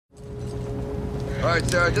All right,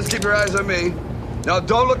 Sarah, just keep your eyes on me. Now,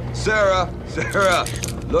 don't look, Sarah.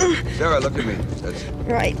 Look, Sarah, look at me. That's it.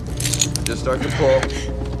 Right. Just start to pull.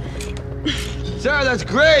 Sarah, that's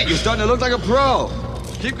great. You're starting to look like a pro.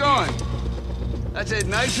 Keep going. That's it,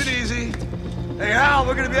 nice and easy. Hey, Hal,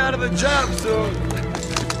 we're going to be out of a job soon. All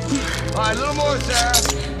right, a little more, Sarah.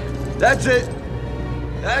 That's it.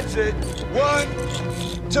 1,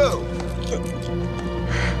 2.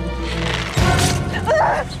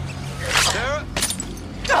 Sarah?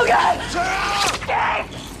 Oh, God! Sarah!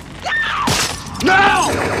 No!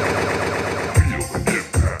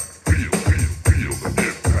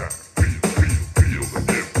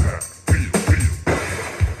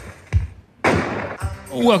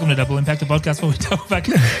 Welcome to Double Impact, the podcast where we talk back.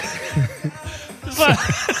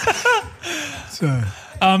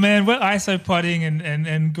 Oh man, we're isopoding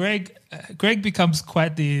and Greg becomes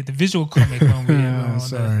quite the visual comic when we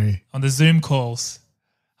on the Zoom calls.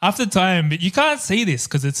 Half the time, but you can't see this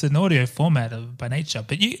because it's an audio format by nature.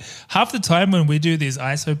 But half the time when we do these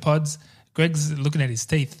isopods, Greg's looking at his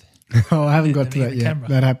teeth. Oh, I haven't got to that yet. Camera.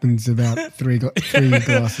 That happens about three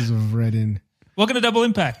glasses of red in. Welcome to Double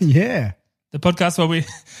Impact. Yeah. The podcast where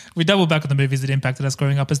we double back on the movies that impacted us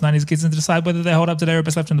growing up as 90s kids and decide whether they hold up today or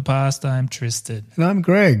best left in the past. I'm Tristan. And I'm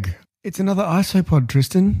Greg. It's another isopod,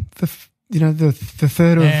 Tristan. The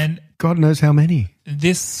third of God knows how many.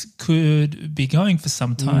 This could be going for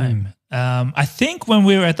some time. I think when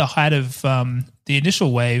we were at the height of the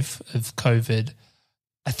initial wave of COVID,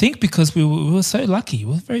 I think because we were so lucky,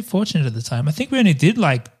 we were very fortunate at the time. I think we only did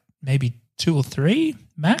like maybe 2 or 3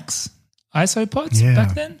 max isopods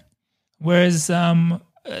back then. Whereas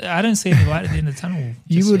I don't see any light at the end of the tunnel.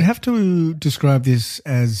 You would have to describe this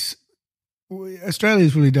as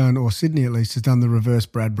Australia's really done, or Sydney at least, has done the reverse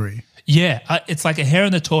Bradbury. Yeah, it's like a hare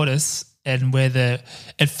and the tortoise, and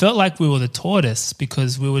it felt like we were the tortoise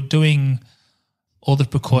because we were doing all the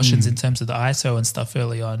precautions in terms of the ISO and stuff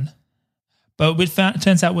early on. But it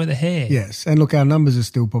turns out we're the hare. Yes, and look, our numbers are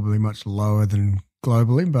still probably much lower than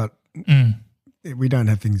globally, but we don't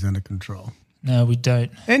have things under control. No, we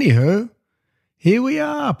don't. Anywho, here we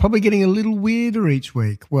are, probably getting a little weirder each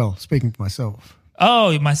week. Well, speaking for myself.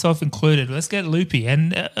 Oh, myself included. Let's get loopy.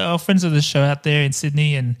 And our friends of the show out there in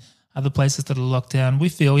Sydney and other places that are locked down, we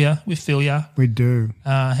feel ya. We do.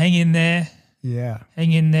 Hang in there. Yeah.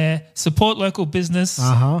 Hang in there. Support local business.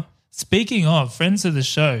 Uh-huh. Speaking of friends of the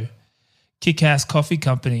show, Kick-Ass Coffee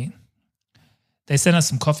Company. They sent us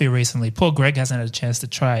some coffee recently. Poor Greg hasn't had a chance to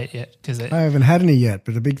try it yet. I haven't had any yet,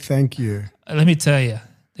 but a big thank you. Let me tell you,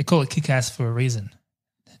 they call it Kick-Ass for a reason.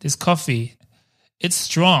 This coffee, it's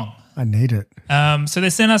strong. I need it. So they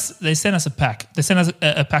sent us a pack. They sent us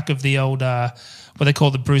a pack of the old what they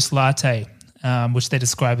call the Bruce Latte, which they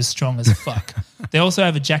describe as strong as fuck. They also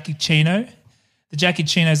have a Jackie Chino. The Jackie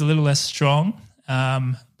Chino is a little less strong,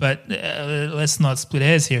 but let's not split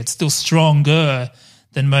hairs here. It's still stronger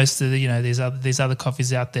than most of the these other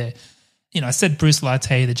coffees out there. I said Bruce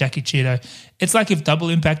Latte, the Jackie Chino. It's like if Double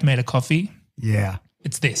Impact made a coffee. Yeah,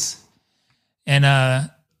 it's this. And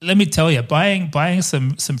let me tell you, buying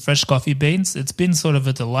some fresh coffee beans, it's been sort of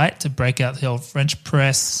a delight to break out the old French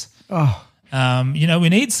press. Oh, we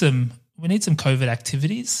need some COVID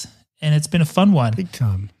activities, and it's been a fun one, big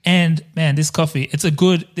time. And man, this coffee,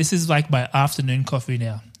 this is like my afternoon coffee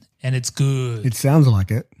now, and it's good. It sounds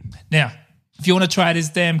like it. Now, if you want to try this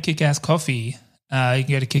damn Kick-Ass coffee, you can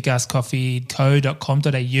go to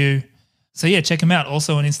kickasscoffeeco.com.au. So yeah, check them out.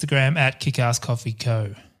 Also on Instagram at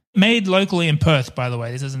kickasscoffeeco. Made locally in Perth, by the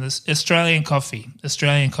way. This is an Australian coffee,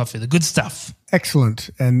 the good stuff.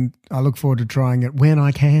 Excellent, and I look forward to trying it when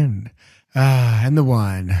I can. And the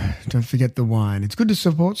wine. Don't forget the wine. It's good to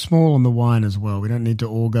support small on the wine as well. We don't need to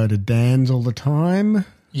all go to Dan's all the time.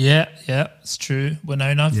 Yeah, it's true.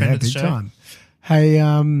 Winona, friend of the show. Time. Hey,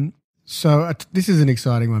 so this is an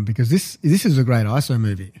exciting one because this is a great ISO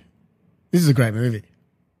movie. This is a great movie.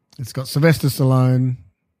 It's got Sylvester Stallone.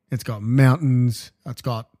 It's got mountains. It's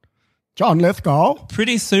got John Lithgow.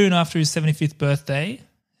 Pretty soon after his 75th birthday,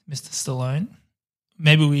 Mr. Stallone.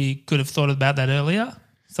 Maybe we could have thought about that earlier.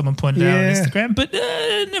 Someone pointed out on Instagram. But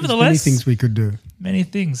nevertheless. There's many things we could do. Many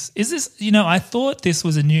things. Is this, I thought this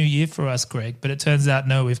was a new year for us, Greg, but it turns out,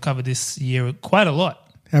 no, we've covered this year quite a lot.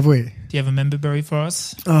 Have we? Do you have a member berry for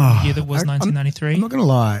us? The year that was 1993? I'm not going to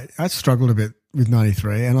lie. I struggled a bit with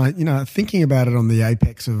 93 and thinking about it on the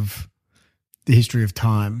apex of the history of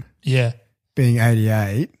time. Yeah. Being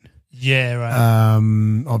 88. Yeah, right.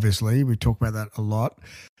 Obviously, we talk about that a lot.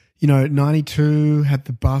 92 had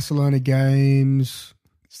the Barcelona games.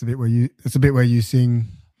 It's the bit where you sing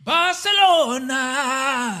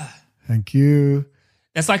Barcelona. Thank you.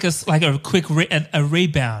 That's like a quick a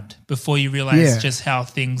rebound before you realize Yeah. just how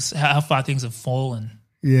far things have fallen.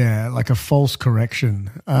 Yeah, like a false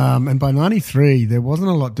correction. And by 93, there wasn't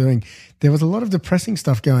a lot doing. There was a lot of depressing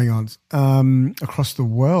stuff going on across the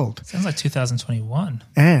world. Sounds like 2021.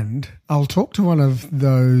 And I'll talk to one of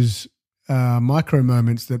those micro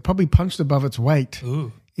moments that probably punched above its weight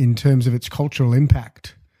Ooh. in terms of its cultural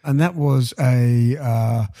impact. And that was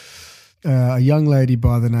a young lady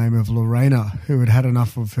by the name of Lorena who had had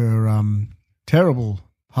enough of her terrible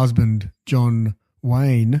husband, John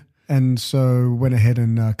Wayne, and so went ahead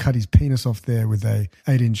and cut his penis off there with a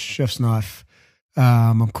 8-inch chef's knife.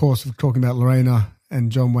 Of course, we're talking about Lorena and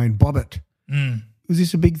John Wayne Bobbitt. Was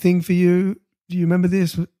this a big thing for you? Do you remember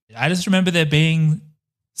this? I just remember there being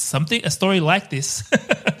a story like this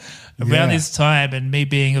around this time, and me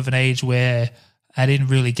being of an age where I didn't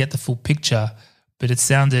really get the full picture, but it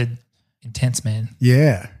sounded intense, man.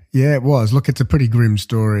 Yeah, it was. Look, it's a pretty grim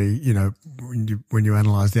story, you know, when you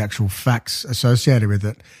analyse the actual facts associated with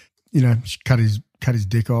it. You know, she cut his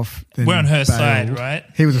dick off. Then We're on her bailed. side, right?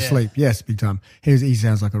 He was Yeah. asleep. Yes, big time. He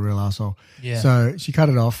sounds like a real asshole. Yeah. So she cut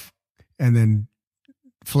it off and then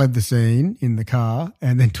fled the scene in the car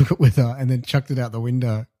and then took it with her and then chucked it out the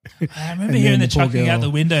window. I remember And hearing then the poor chucking out girl- the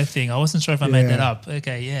window thing. I wasn't sure if I made Yeah. that up.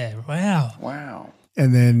 Okay, yeah. Wow.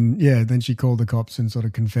 And then, then she called the cops and sort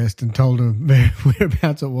of confessed and told them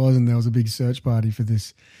whereabouts it was, and there was a big search party for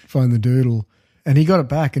this, Find the Doodle. And he got it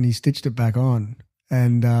back and he stitched it back on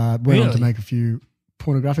and went on to Really? make a few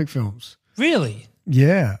pornographic films. Really?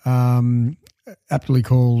 Yeah, aptly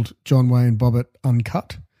called John Wayne Bobbitt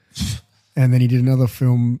Uncut. And then he did another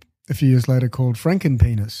film a few years later called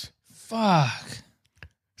Frankenpenis. Fuck.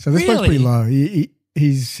 So this one's Really? pretty low.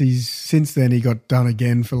 He's since then he got done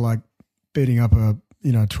again for like beating up a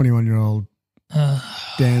 21-year-old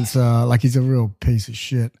dancer. Like he's a real piece of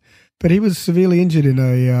shit. But he was severely injured in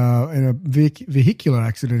a vehicular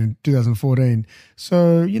accident in 2014.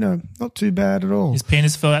 So not too bad at all. His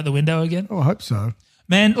penis fell out the window again? Oh, I hope so.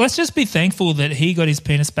 Man, let's just be thankful that he got his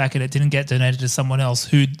penis back and it didn't get donated to someone else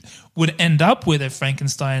who would end up with a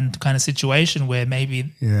Frankenstein kind of situation where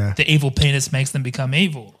maybe Yeah. the evil penis makes them become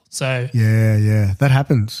evil. So, Yeah, that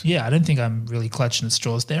happens. yeah, I don't think I'm really clutching at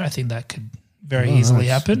straws there. I think that could very Oh, no, easily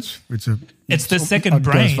it's- happen. It's the second I'd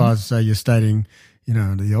go brain. as far as to say you're stating,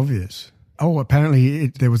 the obvious. Oh, apparently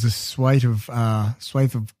there was a swathe of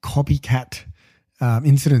copycat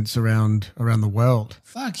incidents around the world.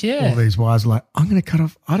 Fuck All yeah. these wives are like, I'm going to cut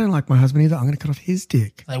off. I don't like my husband either. I'm going to cut off his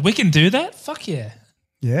dick. Like, we can do that? Fuck yeah.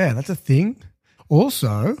 Yeah, that's a thing.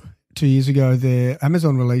 Also, 2 years ago,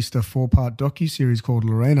 Amazon released a 4-part docuseries called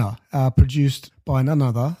Lorena, produced by none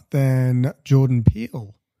other than Jordan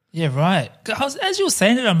Peele. Yeah, right. As you were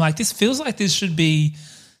saying it, I'm like, this feels like this should be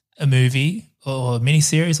a movie or a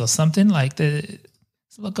miniseries or something. Like, there's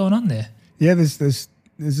a lot going on there. Yeah, there's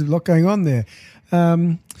a lot going on there.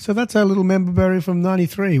 So that's our little member berry from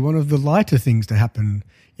 93, one of the lighter things to happen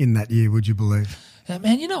in that year, would you believe?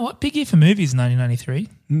 Man, you know what? Big year for movies, 1993.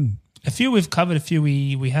 A few we've covered, a few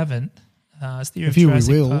we haven't. It's the year A of few we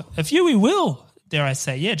Jurassic will. Park. A few we will, dare I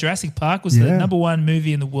say. Yeah, Jurassic Park was the Yeah. number 1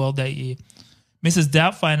 movie in the world that year. Mrs.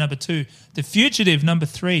 Doubtfire, number 2. The Fugitive, number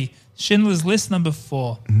 3. Schindler's List, number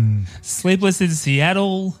 4. Sleepless in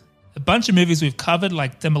Seattle. A bunch of movies we've covered,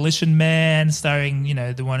 like Demolition Man, starring,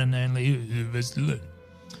 the one and only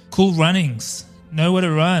Cool Runnings, Nowhere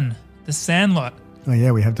to Run, The Sandlot. Oh,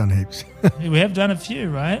 yeah, we have done heaps. We have done a few,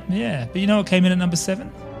 right? Yeah. But you know what came in at number 7?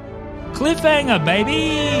 Cliffhanger,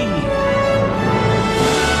 baby!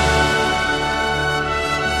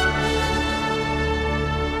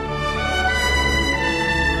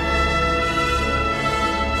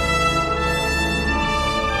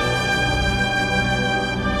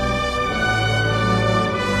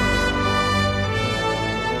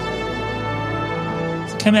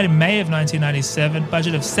 Came out in May of 1997,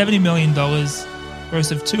 budget of $70 million,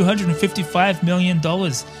 gross of $255 million.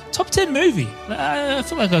 Top 10 movie. I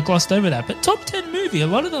feel like I glossed over that, but top 10 movie. A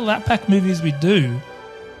lot of the Lap Pack movies we do,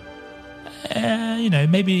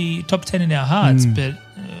 maybe top 10 in our hearts, but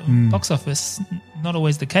box office, not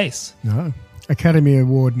always the case. No. Academy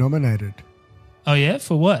Award nominated. Oh, yeah?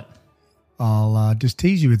 For what? I'll just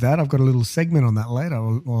tease you with that. I've got a little segment on that later,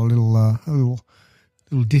 or a little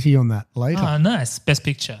ditty on that later. Oh, nice. Best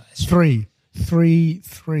Picture. 3.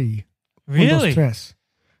 Really? Con Stress.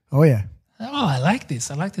 Oh, yeah. Oh, I like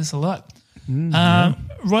this. I like this a lot.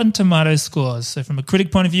 Rotten Tomatoes scores. So from a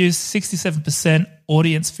critic point of view, 67%,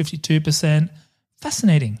 audience 52%.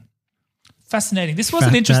 Fascinating. This was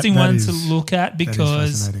an interesting one to look at That is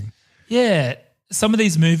because, fascinating. yeah, some of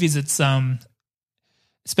these movies, it's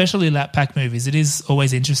especially Lap Pack movies, it is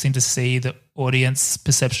always interesting to see the audience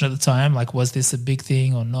perception at the time. Like, was this a big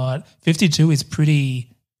thing or not? 52 is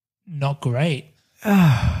pretty not great.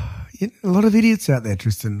 A lot of idiots out there,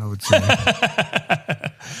 Tristan, I would say.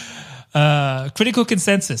 Critical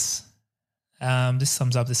consensus. This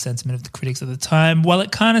sums up the sentiment of the critics at the time. While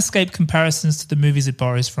it can't escape comparisons to the movies it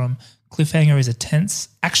borrows from, Cliffhanger is a tense,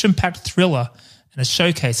 action-packed thriller and a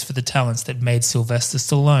showcase for the talents that made Sylvester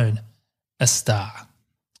Stallone a star.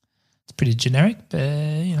 It's pretty generic, but,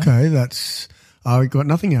 you know. Okay, I got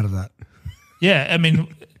nothing out of that. Yeah, I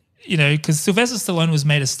mean, you know, because Sylvester Stallone was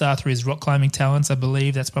made a star through his rock climbing talents, I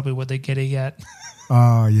believe. That's probably what they're getting at.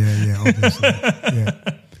 Oh, yeah, obviously. Yeah.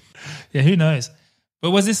 Yeah, who knows?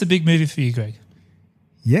 But was this a big movie for you, Greg?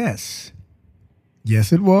 Yes.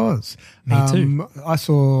 Yes, it was. Me too. I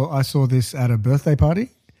saw this at a birthday party.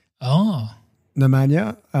 Oh.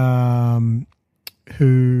 Nemanja,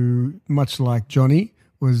 who, much like Johnny,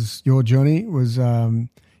 was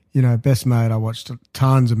best mate. I watched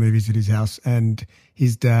tons of movies at his house, and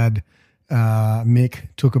his dad, Mick,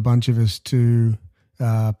 took a bunch of us to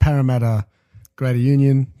Parramatta Greater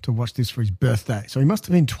Union to watch this for his birthday. So he must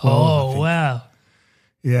have been 12. I think. Wow.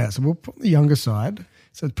 Yeah, so we'll put the younger side.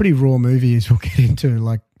 So it's a pretty raw movie as we'll get into.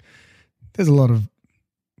 Like, there's a lot of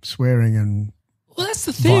swearing and that's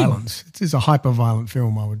the thing. Violence. It is a hyper-violent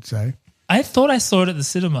film, I would say. I thought I saw it at the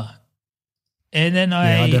cinema. And then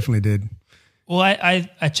I definitely did. Well,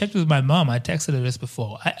 I checked with my mum. I texted her this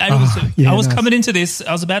before. I was coming into this.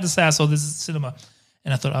 I was about to say I saw this at the cinema.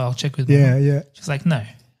 And I thought, I'll check with mum. Yeah. She's like, no.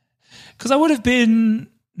 Because I would have been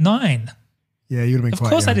 9. Yeah, you'd have been Of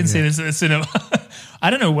quite course young, I didn't see this at the cinema. I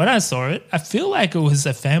don't know when I saw it. I feel like it was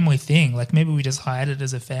a family thing. Like maybe we just hired it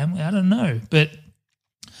as a family. I don't know. But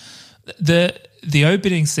the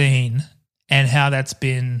opening scene and how that's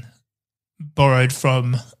been borrowed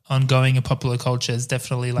from ongoing and popular culture is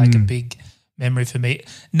definitely like a big memory for me.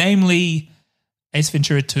 Namely, Ace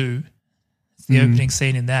Ventura 2. It's the opening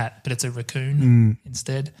scene in that, but it's a raccoon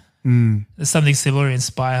instead. There's something similar in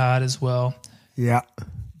Spy Hard as well. Yeah.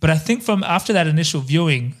 But I think from after that initial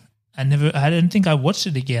viewing, I don't think I watched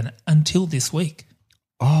it again until this week.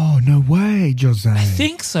 Oh, no way, Jose. I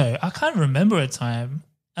think so. I can't remember a time,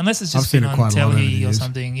 unless it's just I've seen been it quite on a lot over the telly or years.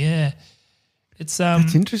 something. Yeah. It's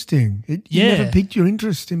That's interesting. You never piqued your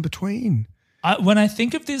interest in between. When I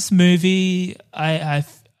think of this movie, I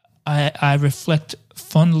reflect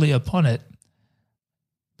fondly upon it,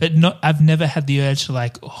 but I've never had the urge to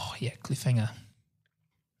like, oh yeah, Cliffhanger.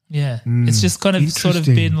 Yeah, it's just kind of sort of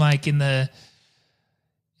been like in the,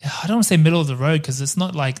 I don't want to say middle of the road because it's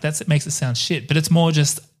not like it makes it sound shit, but it's more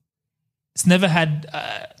just, it's never had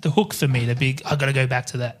the hook for me to be, I got to go back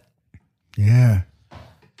to that. Yeah.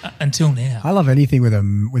 Until now. I love anything with a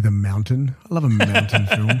mountain. I love a mountain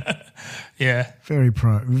film. Yeah. Very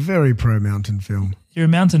pro mountain film. You're a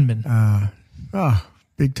mountain man.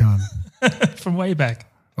 Big time. From way back.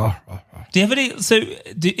 Do you have any? So,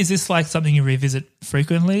 is this like something you revisit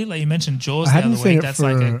frequently? Like you mentioned Jaws the other week. That's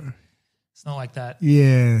it's not like that.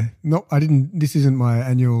 Yeah, no, I didn't. This isn't my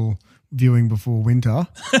annual viewing before winter.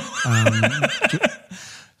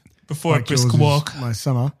 Before a brisk walk. My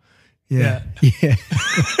summer. Yeah.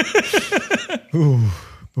 Ooh,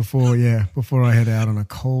 before I head out on a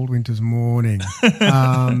cold winter's morning.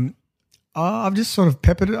 I've just sort of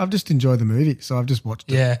peppered it. I've just enjoyed the movie, so I've just watched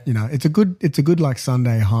it. Yeah, you know, it's a good like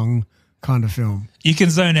Sunday hung kind of film. You can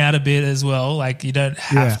zone out a bit as well. Like you don't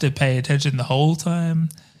have to pay attention the whole time.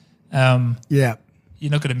 You're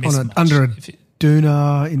not going to miss much. Under a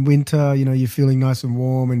doona in winter. You know, you're feeling nice and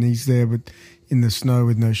warm, and he's there in the snow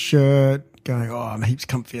with no shirt, going, "Oh, I'm heaps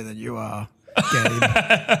comfier than you are, Gabe."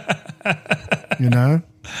 You know?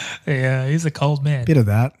 Yeah, he's a cold man. Bit of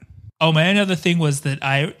that. Oh, my only other thing was that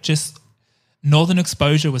Northern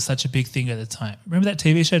Exposure was such a big thing at the time. Remember that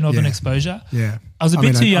TV show, Northern Exposure? Yeah. I was a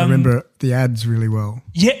bit too young. I remember the ads really well.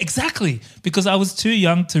 Yeah, exactly. Because I was too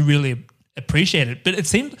young to really appreciate it. But it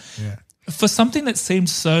seemed, for something that seemed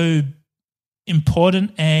so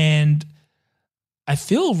important and I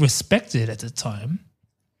feel respected at the time,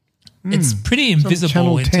 it's pretty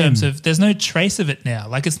invisible in terms of, there's no trace of it now.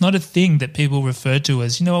 Like it's not a thing that people refer to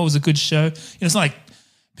as, you know, it was a good show. You know, it's not like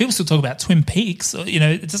people still talk about Twin Peaks. Or, you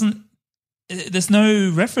know, there's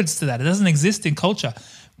no reference to that. It doesn't exist in culture.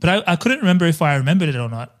 But I couldn't remember if I remembered it or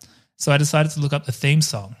not. So I decided to look up the theme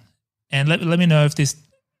song. And let me know if this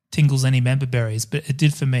tingles any member berries, but it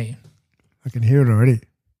did for me. I can hear it already.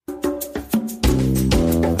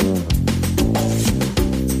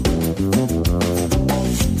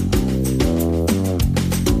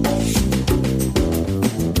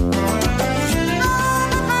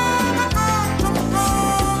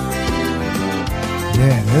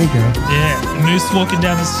 Yeah. go. Yeah, Moose walking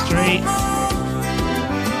down the street.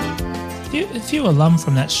 A few alum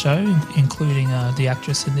from that show, including the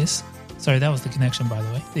actress in this. Sorry, that was the connection, by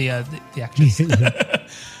the way. The actress. She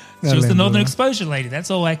was the Northern Exposure lady.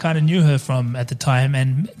 That's all I kind of knew her from at the time,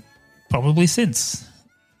 and probably since.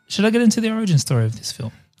 Should I get into the origin story of this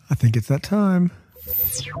film? I think it's that time.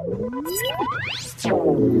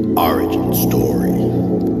 Origin story.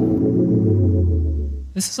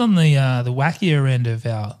 This is on the wackier end of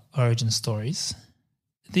our origin stories.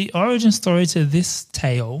 The origin story to this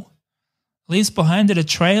tale leaves behind it a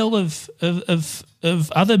trail of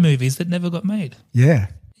other movies that never got made. Yeah.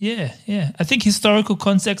 Yeah. I think historical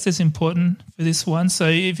context is important for this one. So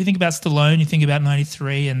if you think about Stallone, you think about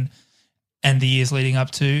 93 and the years leading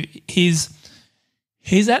up to, he's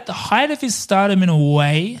at the height of his stardom in a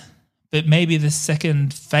way, but maybe the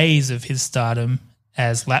second phase of his stardom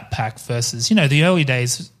as Rat Pack versus, the early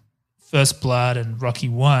days, First Blood and Rocky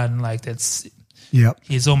 1, like that's,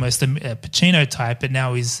 he's almost a Pacino type, but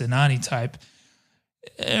now he's an Arnie type.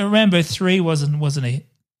 Rambo 3 was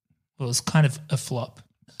kind of a flop,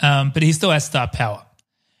 but he still has star power.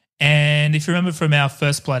 And if you remember from our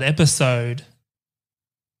First Blood episode,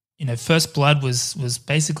 First Blood was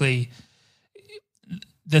basically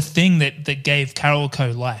the thing that gave Carol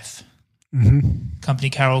Co. life. Mm-hmm. Company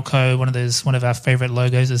Carol Co., one of our favorite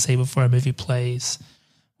logos to see before a movie plays,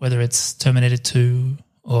 whether it's Terminator 2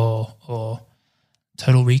 or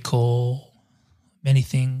Total Recall, many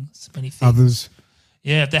things. Others.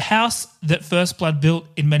 Yeah, the house that First Blood built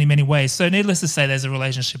in many, many ways. So needless to say, there's a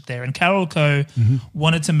relationship there. And Carol Co.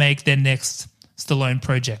 wanted to make their next Stallone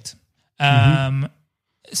project.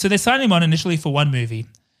 So they signed him on initially for one movie,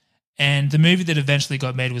 and the movie that eventually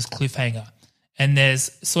got made was Cliffhanger. And there's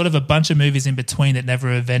sort of a bunch of movies in between that never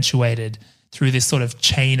eventuated through this sort of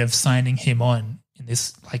chain of signing him on in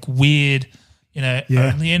this like weird,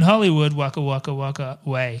 only in Hollywood, waka, waka, waka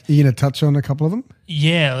way. Are you going to touch on a couple of them?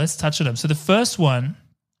 Yeah, let's touch on them. So the first one,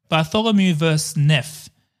 Bartholomew vs. Neff.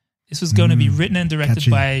 This was going to be written and directed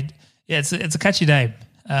by – it's a catchy name.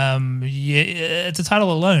 It's a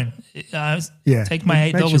title alone. Take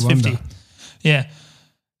my $8.50. Yeah.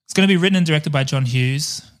 It's going to be written and directed by John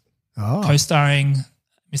Hughes, co-starring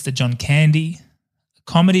Mr. John Candy, a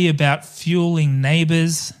comedy about fueling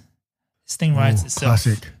neighbours. This thing writes itself.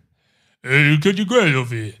 Classic. Hey, get your grade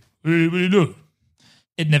over here. What are you doing?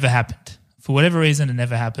 It never happened. For whatever reason, it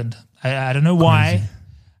never happened. I don't know why.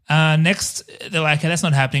 Next, they're like, hey, that's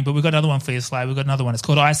not happening, but we've got another one for you, Sly. We've got another one. It's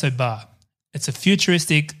called Isobar. It's a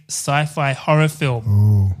futuristic sci-fi horror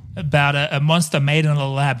film about a monster made in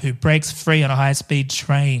a lab who breaks free on a high-speed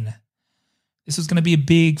train. This was going to be a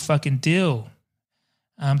big fucking deal.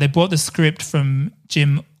 They bought the script from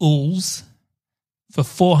Jim Uhls for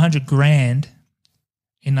 $400,000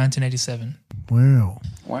 in 1987. Wow.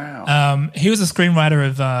 He was a screenwriter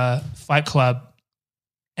of Fight Club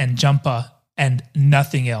and Jumper and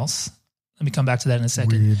nothing else. Let me come back to that in a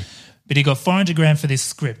second. Weird. But he got $400,000 for this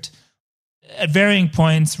script. At varying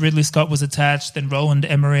points, Ridley Scott was attached, then Roland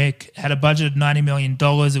Emmerich had a budget of $90 million.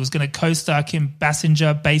 It was going to co-star Kim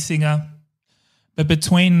Basinger. But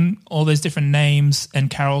between all those different names and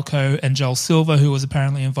Carol Co. and Joel Silver, who was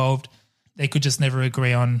apparently involved, they could just never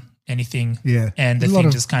agree on anything. Yeah. And the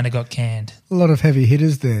thing just kind of got canned. A lot of heavy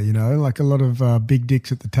hitters there, like a lot of big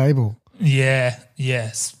dicks at the table. Yeah,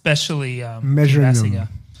 especially measuring Basinger.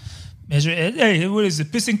 them. Hey, what is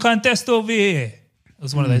it? Pissing contest over here. It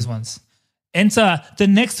was one of those ones. Enter the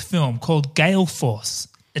next film called Gale Force,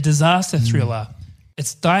 a disaster thriller.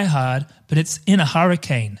 It's Die Hard, but it's in a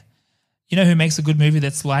hurricane. You know who makes a good movie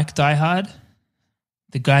that's like Die Hard?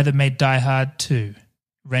 The guy that made Die Hard 2,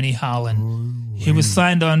 Rennie Harlan. He was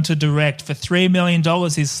signed on to direct for $3 million.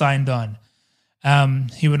 He's signed on.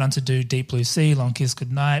 He went on to do Deep Blue Sea, Long Kiss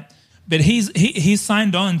Goodnight. But he's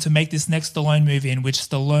signed on to make this next Stallone movie in which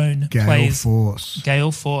Stallone plays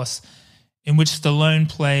Gale Force, in which Stallone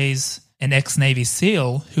plays an ex-Navy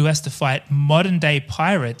SEAL who has to fight modern-day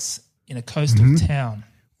pirates in a coastal town.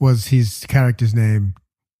 Was his character's name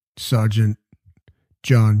Sergeant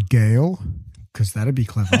John Gale? Because that'd be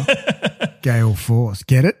clever. Gale Force.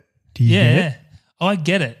 Get it? Do you get it? Oh, I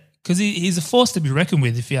get it. Because he's a force to be reckoned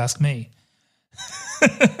with, if you ask me.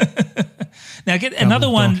 Now, get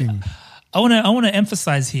another one. I want to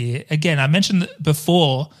emphasize here. Again, I mentioned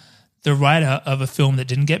before the writer of a film that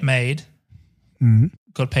didn't get made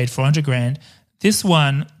got paid $400,000. This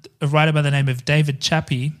one, a writer by the name of David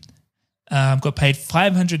Chappie, got paid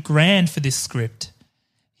 $500,000 for this script.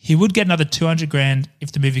 He would get another $200,000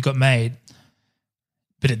 if the movie got made,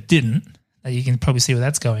 but it didn't. You can probably see where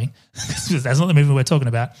that's going because that's not the movie we're talking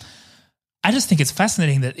about. I just think it's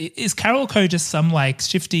fascinating that is Carol Co just some like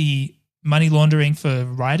shifty money laundering for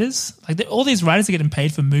writers? Like all these writers are getting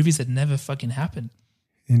paid for movies that never fucking happen.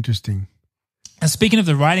 Interesting. And speaking of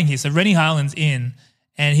the writing here, so Rennie Harlan's in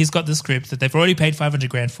and he's got the script that they've already paid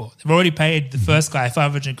 $500,000 for. They've already paid the first guy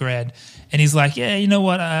 $500,000 and he's like, yeah, you know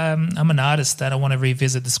what? I'm an artist. I don't want to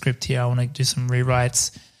revisit the script here. I want to do some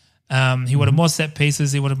rewrites. He wanted more set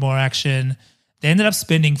pieces. He wanted more action. They ended up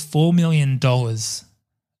spending $4 million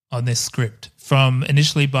on this script from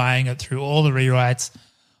initially buying it through all the rewrites.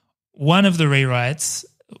 One of the rewrites,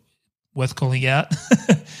 worth calling out,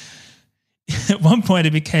 at one point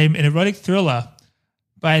it became an erotic thriller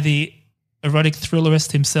by the erotic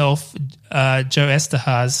thrillerist himself, Joe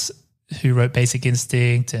Esterhazy, who wrote Basic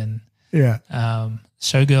Instinct and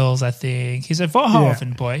Showgirls, I think. He's a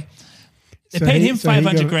Verhoeven boy. They paid him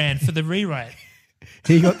 $500,000 for the rewrite.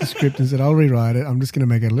 He got the script and said, I'll rewrite it. I'm just going to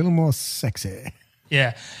make it a little more sexy.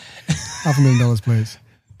 Yeah. $500,000, please.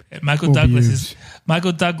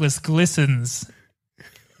 Michael Douglas glistens.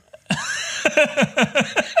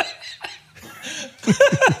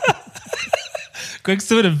 Greg's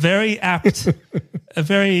doing a very dare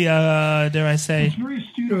I say,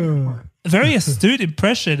 a very astute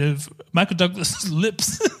impression of Michael Douglas's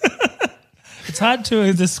lips. It's hard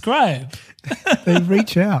to describe. They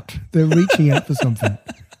reach out. They're reaching out for something.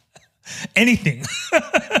 Anything.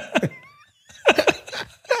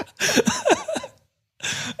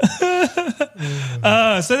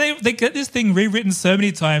 So they get this thing rewritten so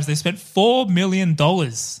many times. They spent $4 million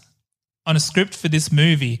on a script for this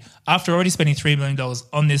movie after already spending $3 million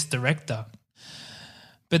on this director.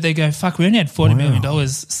 But they go, fuck, we only had $40 million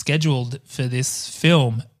scheduled for this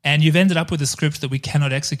film and you've ended up with a script that we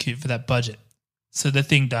cannot execute for that budget. So the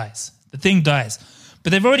thing dies.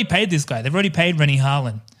 But they've already paid this guy. They've already paid Rennie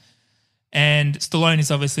Harlan. And Stallone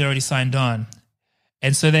is obviously already signed on.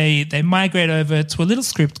 And so they migrate over to a little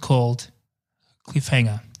script called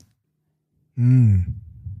Cliffhanger.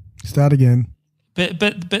 Start again. But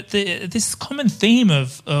this common theme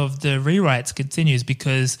of the rewrites continues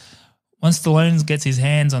because once Stallone gets his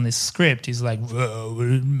hands on this script, he's like, whoa,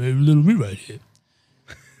 maybe a little rewrite here.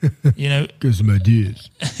 You know, got some ideas.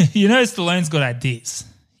 You know, Stallone's got ideas.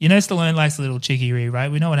 You know, Stallone likes a little cheeky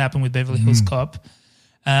rewrite. We know what happened with Beverly Hills Cop.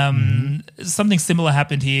 Something similar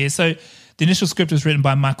happened here. So the initial script was written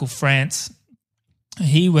by Michael France.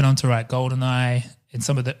 He went on to write GoldenEye and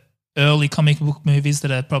some of the early comic book movies that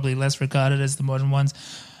are probably less regarded as the modern ones.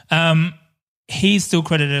 He's still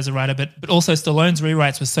credited as a writer, but also Stallone's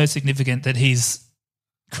rewrites were so significant that he's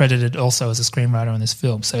credited also as a screenwriter on this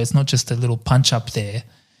film. So it's not just a little punch up there.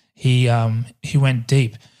 He went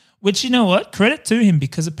deep, which, you know what, credit to him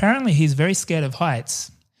because apparently he's very scared of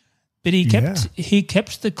heights, but he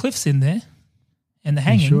kept the cliffs in there and the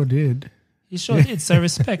hanging. He sure did. He sure did. So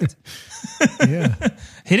respect. Yeah.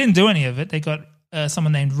 He didn't do any of it. They got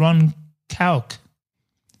someone named Ron Kauk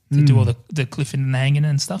to do all the cliffing and the hanging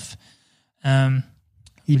and stuff. He would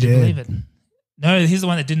did. you believe it? No, he's the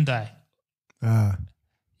one that didn't die.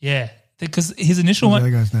 Yeah. Because his initial What's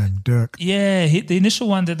one, the other guy's name? Dirk. yeah, the initial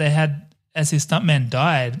one that they had as his stuntman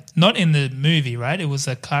died, not in the movie, right? It was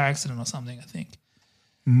a car accident or something, I think.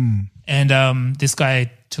 And this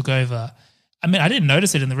guy took over. I mean, I didn't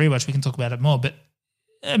notice it in the rewatch. We can talk about it more, but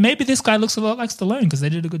maybe this guy looks a lot like Stallone because they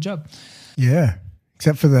did a good job. Yeah,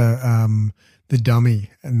 except for the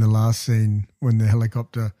dummy in the last scene when the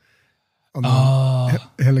helicopter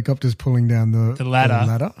helicopter's pulling down the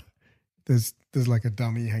ladder. There's like a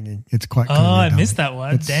dummy hanging. It's quite clearly I a dummy. missed that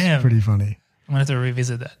one. It's Damn. pretty funny. I'm going to have to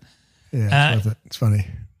revisit that. Yeah, it's worth it. It's funny.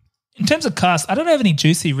 In terms of cast, I don't have any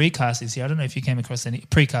juicy recasties here. I don't know if you came across any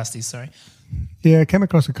precasties, sorry. Yeah, I came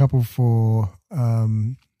across a couple for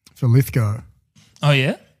Lithgow. Oh,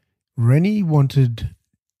 yeah? Rennie wanted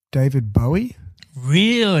David Bowie.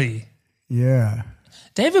 Really? Yeah.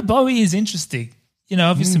 David Bowie is interesting. You know,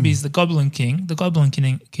 obviously he's the Goblin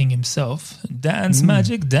King himself. Dance,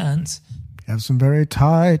 magic, dance. Have some very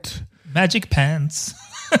tight Magic pants.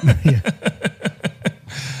 yeah.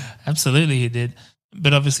 Absolutely he did.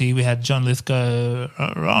 But obviously we had John Lithgow,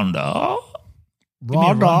 Rhonda.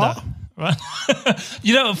 Rhonda.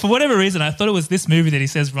 You know, for whatever reason, I thought it was this movie that he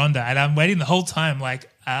says Rhonda, and I'm waiting the whole time like,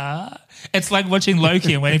 It's like watching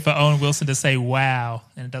Loki and waiting for Owen Wilson to say wow,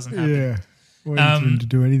 and it doesn't happen. Yeah. Waiting for him to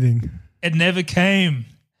do anything. It never came.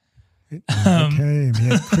 It never came. He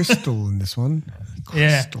had Crystal in this one.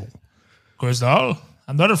 Crystal. Yeah. Crystal,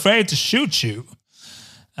 I'm not afraid to shoot you.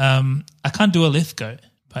 I can't do a Lithgow,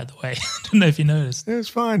 by the way. I don't know if you noticed. Yeah, it's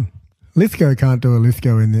fine. Lithgow can't do a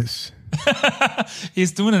Lithgow in this.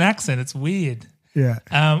 He's doing an accent. It's weird. Yeah.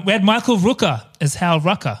 We had Michael Rooker as Hal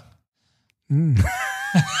Rucker.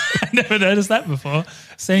 I never noticed that before.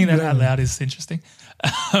 Saying that out loud is interesting.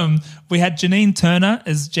 We had Janine Turner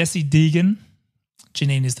as Jessie Deegan.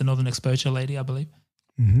 Janine is the Northern Exposure lady, I believe.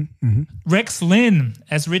 Rex Lynn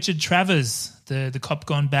as Richard Travers, the cop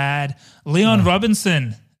gone bad. Leon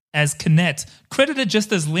Robinson as Kennett, credited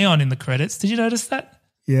just as Leon in the credits. Did you notice that?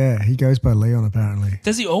 Yeah, he goes by Leon apparently.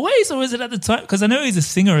 Does he always, or is it at the time? Because I know he's a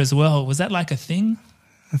singer as well. Was that like a thing?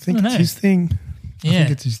 I think it's his thing. I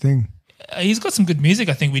think it's his thing. He's got some good music.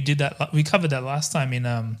 I think we covered that last time in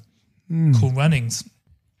Cool Runnings.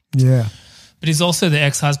 Yeah. But he's also the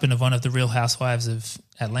ex-husband of one of the Real Housewives of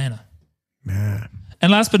Atlanta. Yeah.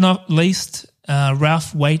 And last but not least,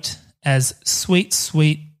 Ralph Waite as sweet,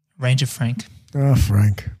 sweet Ranger Frank. Oh,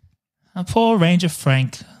 Frank. Poor Ranger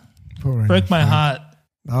Frank. Broke my heart.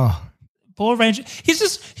 Oh. Poor Ranger.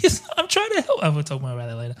 I'm trying to help. We'll talk more about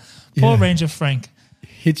that later. Poor Ranger Frank.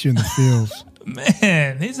 Hits you in the feels.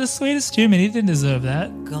 Man, he's the sweetest human. He didn't deserve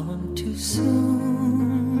that. Gone too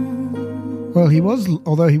soon. Well,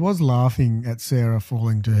 although he was laughing at Sarah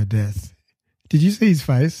falling to her death. Did you see his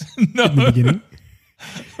face No. in the beginning?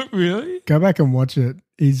 Really? Go back and watch it.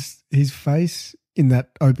 His face in that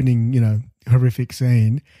opening, horrific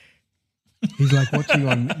scene, he's like watching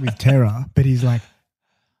on with terror, but he's like,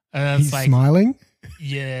 he's like, smiling.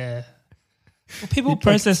 Yeah. Well, people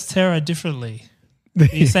process terror differently.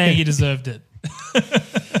 You're saying he deserved it.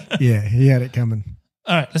 Yeah, he had it coming.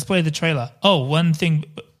 All right, let's play the trailer. Oh, one thing.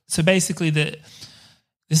 So basically, this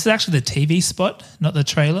is actually the TV spot, not the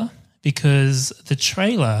trailer, because the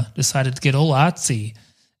trailer decided to get all artsy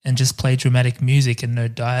and just play dramatic music and no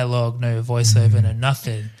dialogue, no voiceover, no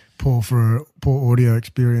nothing. Poor audio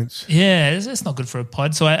experience. Yeah, it's not good for a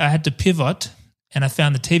pod. So I had to pivot and I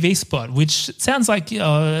found the TV spot, which sounds like,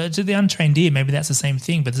 to the untrained ear, maybe that's the same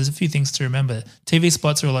thing, but there's a few things to remember. TV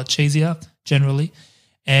spots are a lot cheesier generally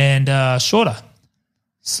and shorter.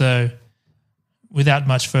 So without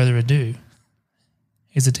much further ado,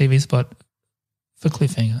 here's a TV spot for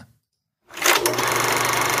Cliffhanger.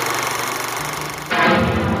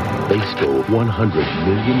 They stole $100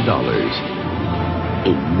 million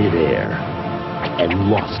in midair and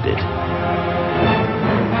lost it.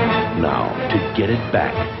 Now, to get it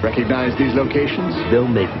back, Recognize these locations? they'll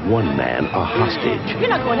make one man a hostage You're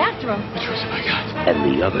not going after him. Trust my God.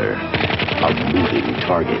 and the other a moving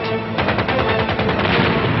target.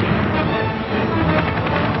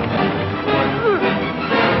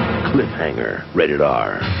 Cliffhanger, rated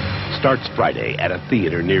R. Starts Friday at a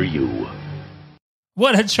theater near you.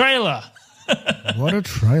 What a trailer. What a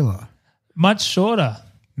trailer. Much shorter.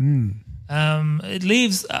 It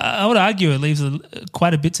leaves, I would argue, it leaves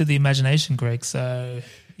quite a bit to the imagination, Greg. So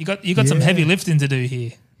you got some heavy lifting to do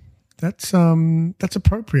here. That's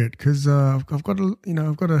appropriate because I've got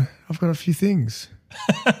a few things.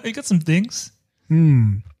 You got some things.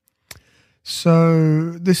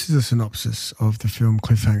 So this is a synopsis of the film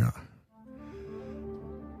Cliffhanger.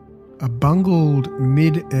 A bungled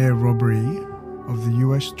mid-air robbery of the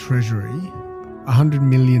US Treasury, $100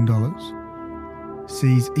 million,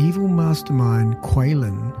 sees evil mastermind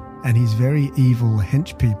Quaylen and his very evil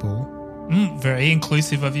hench people. Very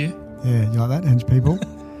inclusive of you. Yeah, you like that, hench people?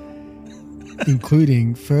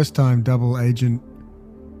 Including first-time double agent,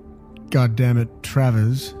 goddammit,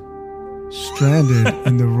 Travers, stranded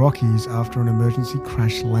in the Rockies after an emergency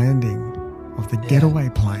crash landing of the getaway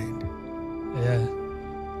plane. Yeah.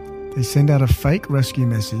 They send out a fake rescue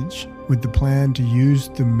message with the plan to use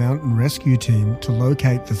the mountain rescue team to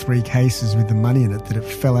locate the 3 cases with the money in it that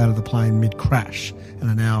fell out of the plane mid-crash and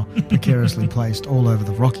are now precariously placed all over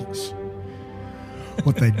the Rockies.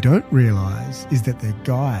 What they don't realise is that their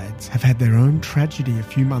guides have had their own tragedy a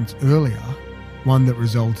few months earlier, one that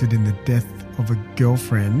resulted in the death of a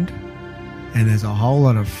girlfriend, and there's a whole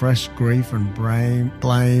lot of fresh grief and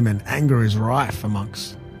blame and anger is rife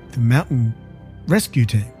amongst the mountain rescue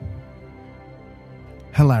team.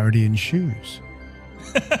 Hilarity ensues.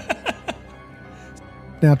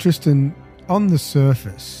 Now, Tristan, on the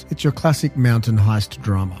surface, it's your classic mountain heist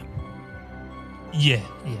drama. Yeah.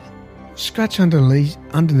 Scratch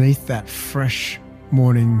underneath that fresh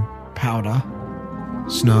morning powder,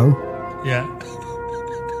 snow, Yeah.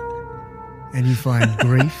 and you find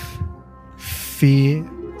grief, fear,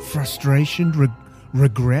 frustration,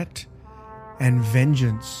 regret, and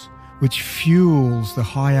vengeance, which fuels the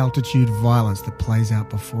high-altitude violence that plays out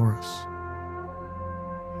before us.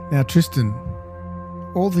 Now, Tristan,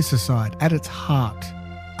 all this aside, at its heart,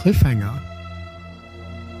 Cliffhanger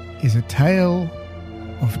is a tale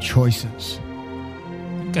of choices.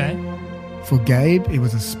 Okay. For Gabe, it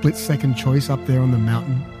was a split-second choice up there on the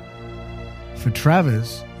mountain. For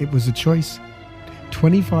Travers, it was a choice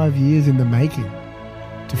 25 years in the making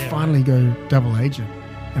to finally go double agent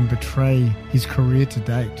and betray his career to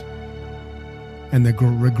date, and the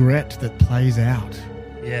regret that plays out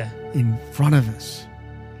in front of us.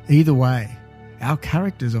 Either way, our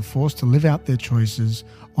characters are forced to live out their choices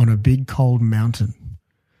on a big cold mountain.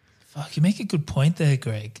 Fuck, you make a good point there,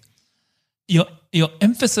 Greg. Your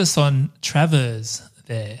emphasis on Travers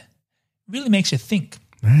there really makes you think.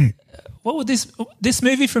 Right. What would this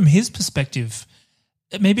movie from his perspective?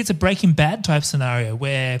 Maybe it's a Breaking Bad type scenario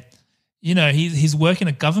where, you know, he's working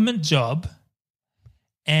a government job,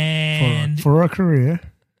 and for a career,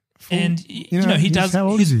 and you know he does. How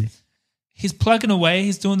old is he? He's plugging away.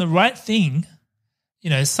 He's doing the right thing. You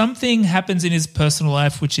know, something happens in his personal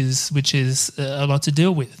life which is a lot to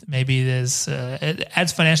deal with. Maybe there's it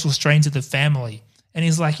adds financial strain to the family, and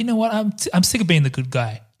he's like, you know what, I'm sick of being the good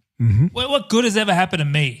guy. Mm-hmm. What good has ever happened to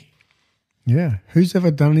me? Yeah, who's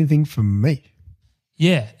ever done anything for me?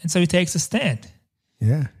 Yeah, and so he takes a stand.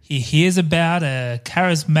 Yeah, he hears about a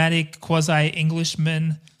charismatic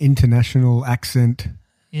quasi-Englishman, international accent.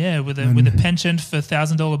 Yeah, with a penchant for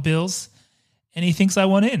 $1,000 bills, and he thinks I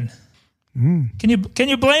want in. Mm. Can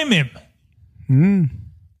you blame him? Mm.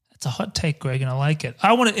 That's a hot take, Greg, and I like it.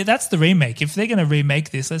 That's the remake. If they're going to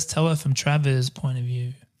remake this, let's tell it from Travers' point of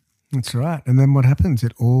view. That's right. And then what happens?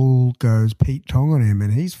 It all goes Pete Tong on him,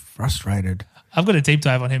 and he's frustrated. I've got a deep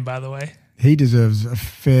dive on him, by the way. He deserves a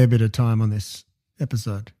fair bit of time on this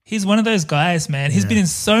episode. He's one of those guys, man. He's been in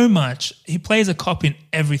so much. He plays a cop in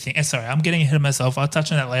everything. Sorry, I'm getting ahead of myself. I'll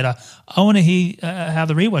touch on that later. I want to hear how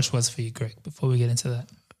the rewatch was for you, Greg, before we get into that.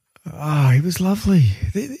 Oh, he was lovely.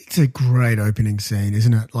 It's a great opening scene,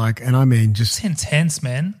 isn't it? And I mean, it's intense,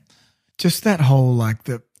 man. Just that whole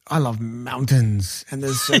I love mountains, and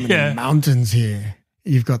there's so many mountains here.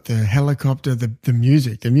 You've got the helicopter, the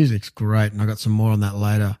music. The music's great, and I got some more on that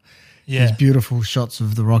later. Yeah, these beautiful shots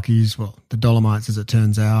of the Rockies, the Dolomites, as it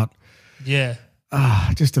turns out. Yeah.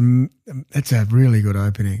 It's a really good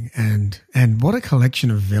opening, and what a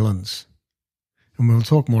collection of villains. And we'll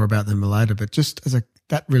talk more about them later, but just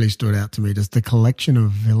that really stood out to me. Just the collection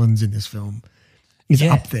of villains in this film is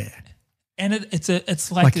up there, and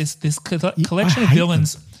it's like this collection of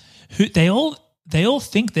villains who they all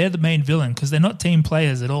think they're the main villain because they're not team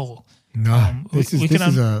players at all. No, this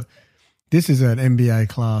is an MBA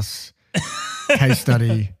class case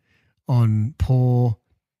study on poor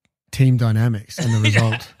team dynamics and the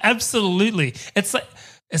result. Absolutely, it's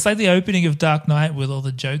like the opening of Dark Knight with all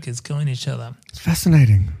the Jokers killing each other. It's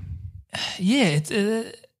fascinating. Yeah, it's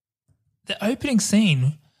the opening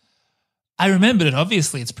scene. I remembered it.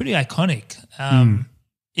 Obviously, it's pretty iconic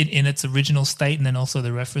in its original state, and then also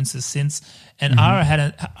the references since. And Ara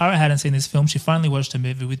hadn't seen this film. She finally watched a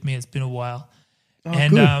movie with me. It's been a while,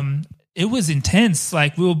 and it was intense.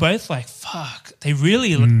 Like we were both like, "Fuck!" They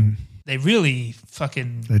really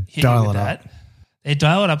fucking hit you with that. They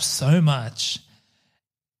dial it up so much,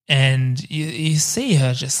 and you see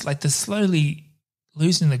her just like slowly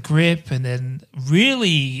losing the grip, and then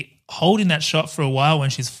really holding that shot for a while when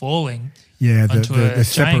she's falling. Yeah, onto the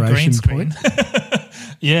giant green separation screen. point.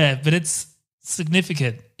 Yeah, but it's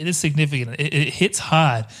significant. It is significant. It hits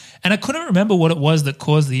hard. And I couldn't remember what it was that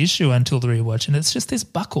caused the issue until the rewatch, and it's just this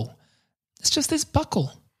buckle.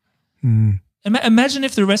 Imagine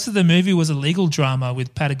if the rest of the movie was a legal drama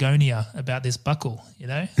with Patagonia about this buckle, you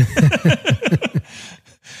know?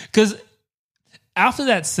 Because after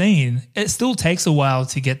that scene, it still takes a while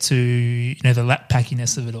to get to, the lap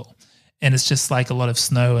packiness of it all. And it's just like a lot of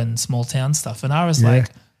snow and small town stuff. And Ara's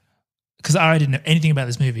like, because Ara didn't know anything about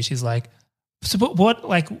this movie. She's like, so what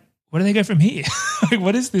do they go from here?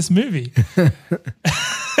 What is this movie?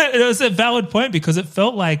 It was a valid point because it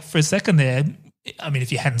felt like for a second there, I mean,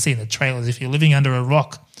 if you hadn't seen the trailers, if you're living under a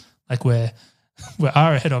rock, like where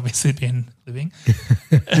Ara had obviously been living,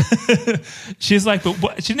 she's like,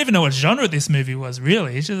 but she didn't even know what genre this movie was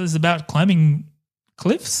really. It was about climbing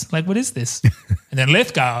cliffs. Like, what is this? And then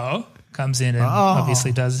Lithgow comes in and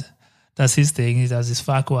obviously does his thing. He does his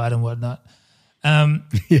Farquaad and whatnot. I've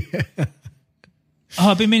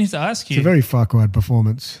been meaning to ask you. It's a very Farquaad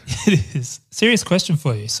performance. It is. Serious question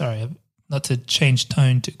for you. Sorry, not to change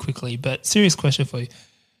tone too quickly, but serious question for you.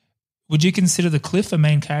 Would you consider the Cliff a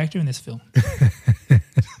main character in this film?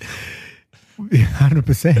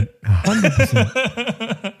 100%.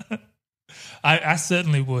 100%. I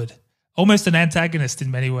certainly would. Almost an antagonist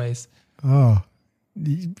in many ways. Oh,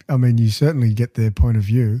 I mean, you certainly get their point of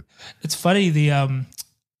view. It's funny.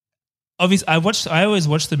 Obviously, I always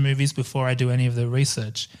watch the movies before I do any of the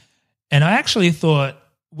research, and I actually thought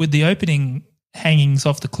with the opening hangings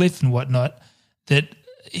off the cliff and whatnot that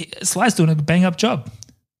Sly's doing a bang up job,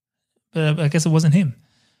 but I guess it wasn't him.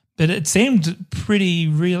 But it seemed pretty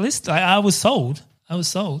realistic. I was sold.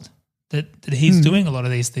 That he's doing a lot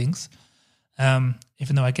of these things,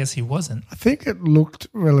 even though I guess he wasn't. I think it looked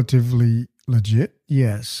relatively legit,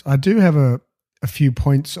 yes. I do have a few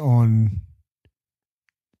points on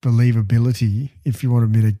believability, if you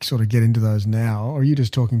wanted me to sort of get into those now, or are you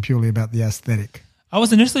just talking purely about the aesthetic? I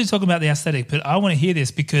was initially talking about the aesthetic, but I want to hear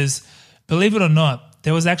this because, believe it or not,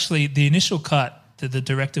 there was actually the initial cut that the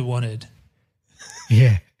director wanted.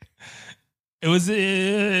 Yeah. It was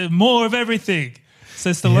more of everything.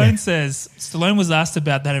 So Stallone was asked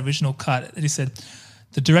about that original cut, and he said,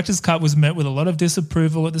 the director's cut was met with a lot of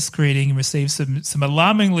disapproval at the screening and received some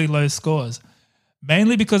alarmingly low scores,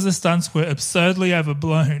 mainly because the stunts were absurdly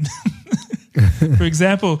overblown. For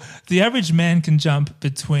example, the average man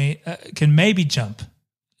can maybe jump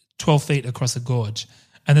 12 feet across a gorge,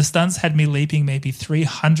 and the stunts had me leaping maybe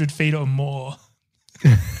 300 feet or more.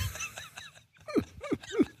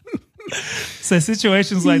 So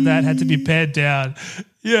situations like that had to be pared down.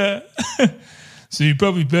 Yeah. So you're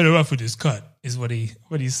probably better off with this cut, is what he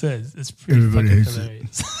says. It's pretty fucking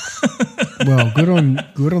hilarious. Well,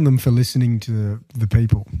 good on them for listening to the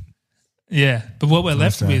people. Yeah. But what we're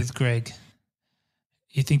left with, Greg,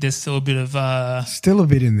 you think there's still a bit of still a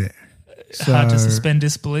bit in there. Hard to suspend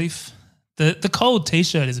disbelief? The cold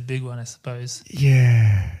T-shirt is a big one, I suppose.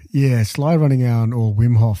 Yeah. Yeah. Sly running out or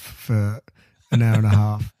Wim Hof for an hour and a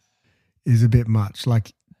half is a bit much.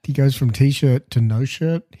 Like he goes from T-shirt to no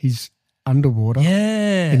shirt. He's underwater.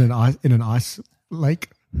 Yeah. In an ice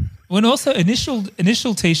lake. Well, and also initial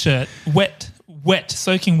T-shirt,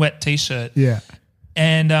 soaking wet T-shirt. Yeah.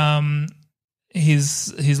 And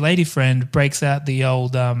his lady friend breaks out the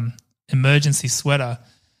old emergency sweater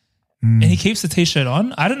and he keeps the T-shirt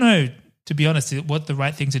on. I don't know, to be honest, what the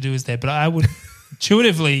right thing to do is there, but I would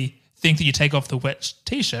intuitively think that you take off the wet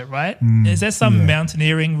T-shirt, right? Is there some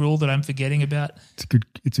mountaineering rule that I'm forgetting about?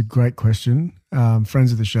 It's a great question.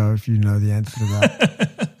 Friends of the show, if you know the answer to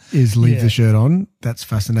that, is leave the shirt on. That's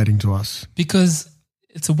fascinating to us. Because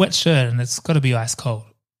it's a wet shirt and it's got to be ice cold.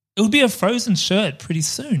 It would be a frozen shirt pretty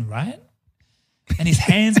soon, right? And his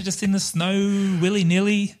hands are just in the snow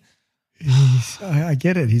willy-nilly. I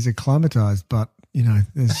get it. He's acclimatized, but, you know,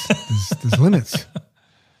 there's limits.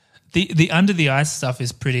 The under the ice stuff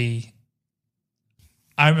is pretty.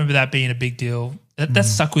 I remember that being a big deal. That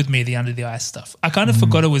stuck with me, the under the ice stuff. I kind of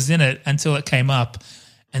forgot it was in it until it came up,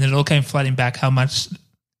 and then it all came flooding back how much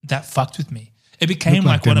that fucked with me. It became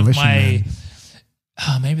like one of my.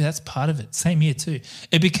 Oh, maybe that's part of it. Same year too.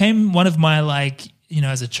 It became one of my, like, you know,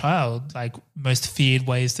 as a child, like most feared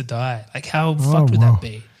ways to die. Like how fucked would that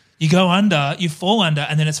be? You go under, you fall under,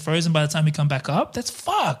 and then it's frozen by the time you come back up. That's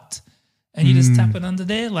fucked. And you just tap it under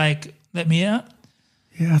there, like, let me out.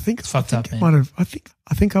 Yeah, I think it's fucked up, man. I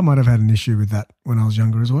think I might have had an issue with that when I was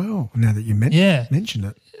younger as well. Now that you mention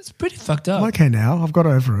it, it's pretty fucked up. I'm okay now. I've got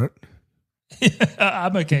over it.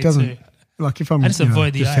 I'm okay it doesn't, too. Like if I'm just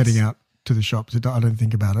avoid the ice. heading out to the shops, I don't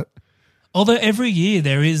think about it. Although every year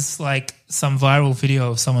there is like some viral video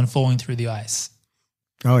of someone falling through the ice.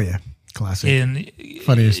 Oh yeah, classic.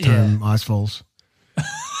 Funniest term, ice falls.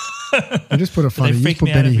 I just put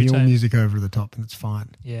Benny Hill music over the top and it's fine.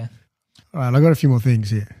 Yeah. All right, I got a few more things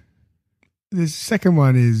here. The second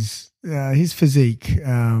one is his physique.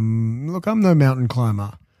 Look, I'm no mountain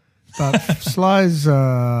climber, but Sly's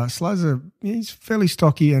he's fairly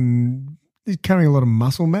stocky and he's carrying a lot of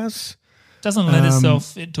muscle mass. Doesn't lend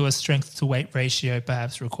itself into a strength to weight ratio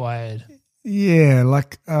perhaps required. Yeah,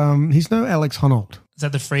 like he's no Alex Honnold. Is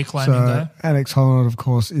that the free climbing guy? Alex Honnold, of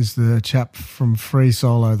course, is the chap from Free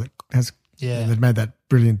Solo that made that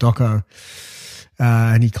brilliant doco.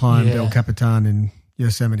 And he climbed El Capitan in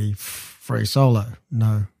Yosemite free solo.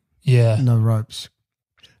 No ropes.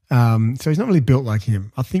 So he's not really built like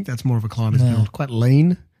him. I think that's more of a climber's build. Quite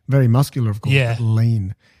lean, very muscular, of course, but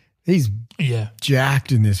lean. He's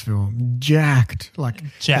jacked in this film. Jacked. Like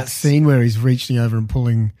that scene where he's reaching over and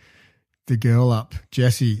pulling the girl up,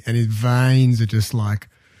 Jessie, and his veins are just like,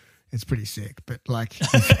 it's pretty sick. But like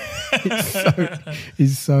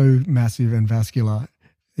he's so massive and vascular.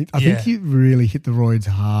 I think he really hit the roids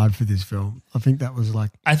hard for this film. I think that was like...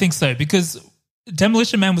 I think so, because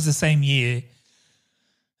Demolition Man was the same year,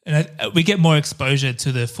 and we get more exposure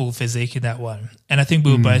to the full physique in that one. And I think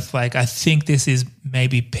we were both like, I think this is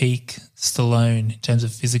maybe peak Stallone in terms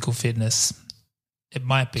of physical fitness. It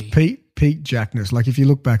might be. Peak jackness. Like if you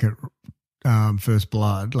look back at First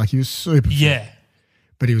Blood, like he was super fit,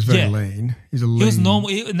 but he was very lean. He was normal,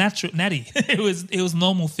 natty. It was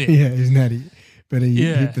normal fit. Yeah, he was natty. But he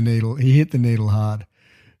hit the needle. He hit the needle hard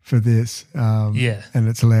for this. And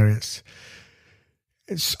it's hilarious.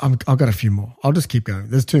 I've got a few more. I'll just keep going.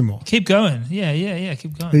 There's 2 more. Keep going. Yeah.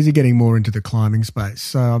 Keep going. These are getting more into the climbing space.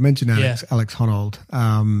 So I mentioned Alex Honnold.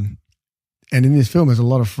 And in this film, there's a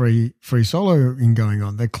lot of free soloing going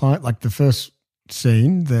on. They climb, like the first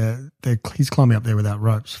scene, he's climbing up there without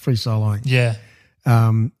ropes, free soloing. Yeah.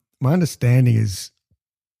 My understanding is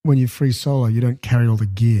when you free solo, you don't carry all the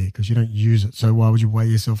gear because you don't use it. So why would you weigh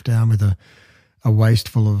yourself down with a waist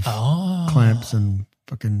full of clamps and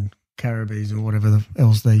fucking carabis and whatever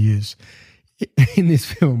else they use? In this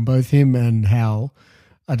film, both him and Hal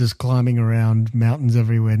are just climbing around mountains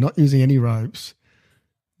everywhere, not using any ropes,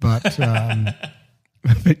 but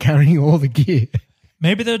but carrying all the gear.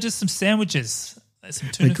 Maybe they were just some sandwiches, like some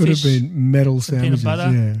tuna They could fish, have been metal sandwiches. peanut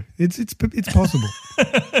butter. Yeah, it's possible.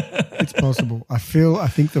 It's possible. I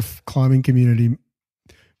think the climbing community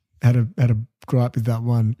had a gripe with that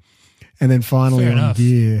one, and then finally Fair on enough.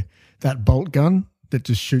 gear, that bolt gun that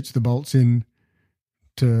just shoots the bolts in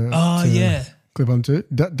to clip onto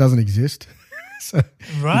doesn't exist. So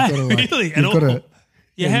Right, you've gotta, like, really? At you've all? gotta-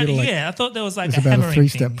 Yeah, you've gotta, like, I thought there was like it's a about a hammering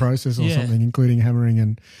 3-step thing. process or Yeah. something, including hammering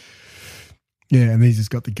and and he's just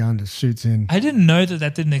got the gun, just shoots in. I didn't know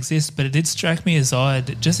that didn't exist, but it did strike me as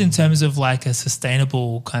odd, just in terms of like a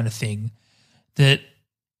sustainable kind of thing, that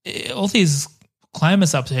all these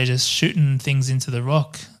climbers up there just shooting things into the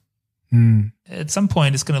rock. Mm. At some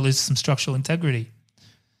point, it's going to lose some structural integrity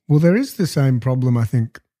Well, there is the same problem, I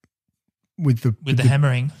think, with the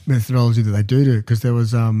hammering. methodology that they do because there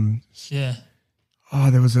was Yeah.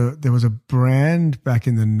 there was a brand back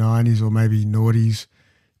in the 90s or maybe noughties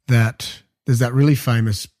that there's that really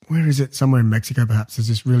famous, where is it, somewhere in Mexico perhaps, there's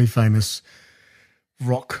this really famous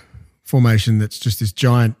rock formation that's just this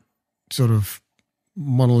giant sort of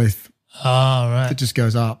monolith Oh, right. that just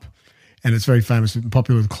goes up, and it's very famous and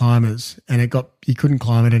popular with climbers, and you couldn't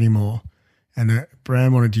climb it anymore, and the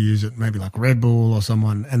brand wanted to use it, maybe like Red Bull or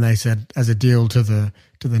someone, and they said as a deal to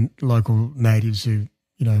the local natives who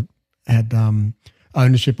had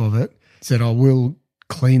ownership of it, said, "Oh, we'll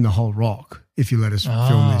clean the whole rock if you let us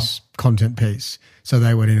film this content piece." So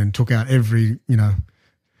they went in and took out every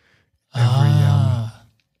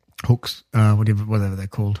hooks, whatever they're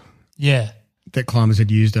called, Yeah. that climbers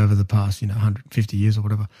had used over the past 150 years or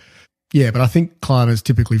whatever. Yeah, but I think climbers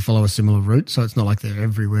typically follow a similar route, so it's not like they're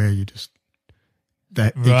everywhere. Each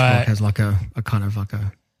rock has like a kind of like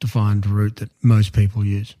a defined route that most people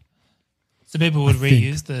use. So people would I think.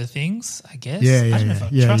 reuse the things, I guess. Yeah, I don't know if I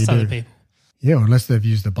yeah, trust you other do. people. Yeah, unless they've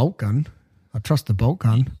used the bolt gun. I trust the bolt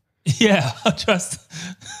gun. Yeah, I trust.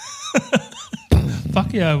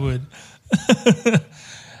 Fuck yeah, I would.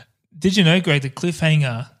 Did you know, Greg, the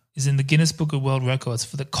cliffhanger is in the Guinness Book of World Records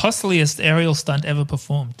for the costliest aerial stunt ever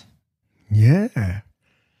performed? Yeah.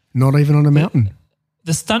 Not even on a mountain.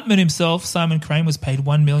 The stuntman himself, Simon Crane, was paid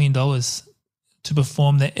 $1 million to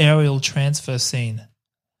perform the aerial transfer scene,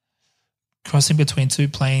 crossing between 2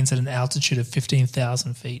 planes at an altitude of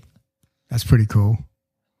 15,000 feet. That's pretty cool.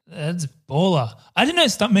 That's baller. I didn't know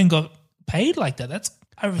stuntmen got paid like that.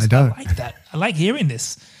 I don't. like that. I like hearing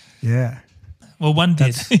this. Yeah. Well, one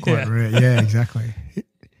did. That's quite rare. Yeah, exactly.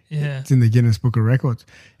 Yeah. It's in the Guinness Book of Records.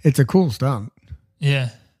 It's a cool stunt. Yeah.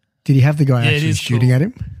 Did he have the guy Yeah, it actually is shooting cool. at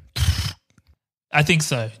him? I think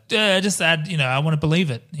so. Just add, I want to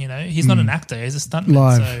believe it. He's not an actor. He's a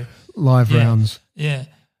stuntman. Live Yeah. rounds. Yeah.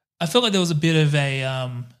 I felt like there was a bit of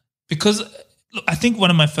a because look, I think one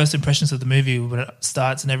of my first impressions of the movie when it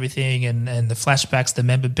starts and everything and the flashbacks, the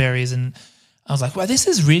member berries, and I was like, wow, this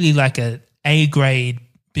is really like a A-grade,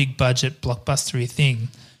 big budget, blockbustery thing.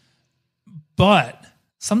 But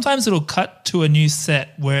sometimes it'll cut to a new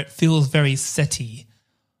set where it feels very setty,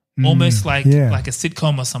 almost like a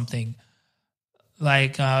sitcom or something.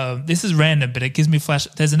 Like this is random, but it gives me flash.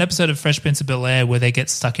 There's an episode of Fresh Prince of Bel-Air where they get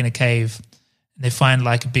stuck in a cave and they find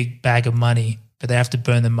like a big bag of money, but they have to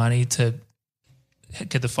burn the money to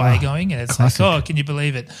get the fire going. And it's classic. like, oh, can you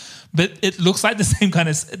believe it? But it looks like the same kind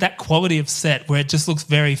of that quality of set where it just looks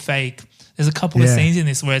very fake. There's a couple of scenes in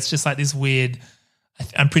this where it's just like this weird.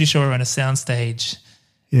 I'm pretty sure we're on a soundstage.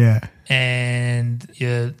 Yeah. And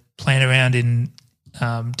you're playing around in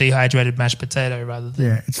dehydrated mashed potato rather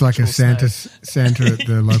than It's like a actual Santa at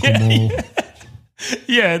the local mall.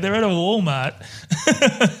 Yeah, they're at a Walmart.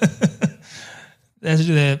 There's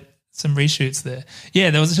some reshoots there.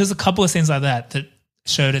 Yeah, there was just a couple of scenes like that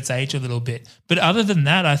showed its age a little bit. But other than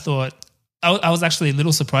that, I thought I was actually a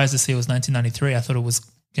little surprised to see it was 1993. I thought it was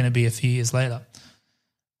going to be a few years later.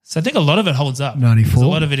 So I think a lot of it holds up. 94? A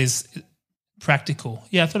lot of it is practical.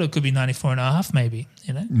 Yeah, I thought it could be 94 and a half maybe,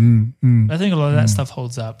 But I think a lot of that stuff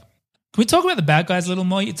holds up. Can we talk about the bad guys a little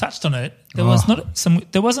more? You touched on it. There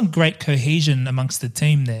wasn't great cohesion amongst the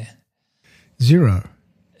team there. Zero.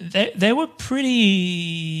 they were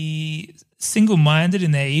pretty single-minded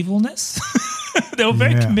in their evilness. They were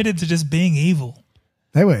very committed to just being evil.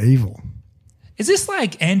 They were evil. Is this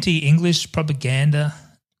like anti-English propaganda?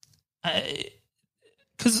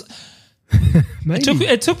 Because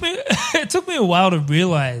it took me a while to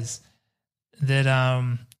realize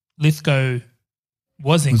that Lithgow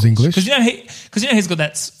was English. Because he's got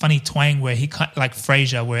that funny twang where he like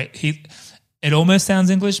Frasier, where it almost sounds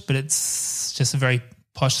English, but it's just a very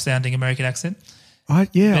posh sounding American accent. I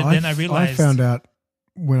realized I found out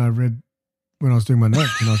when I was doing my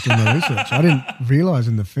notes and I was doing my research. I didn't realize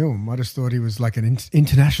in the film. I just thought he was like an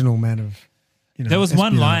international man of, There was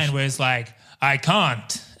espionage. one line where it's like, "I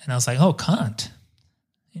can't," and I was like, "Oh, can't.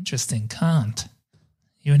 Interesting, can't.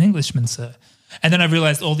 You're an Englishman, sir." And then I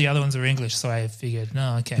realized all the other ones were English, so I figured,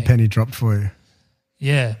 no, okay. The penny dropped for you.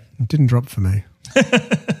 Yeah. It didn't drop for me.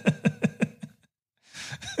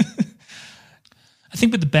 I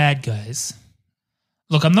think with the bad guys,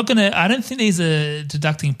 look, I don't think these are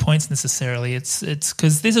deducting points necessarily. It's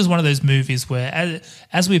because this is one of those movies where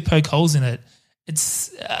as we poke holes in it,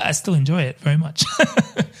 I still enjoy it very much.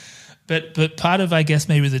 But part of, I guess,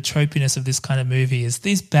 maybe the tropiness of this kind of movie is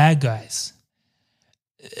these bad guys.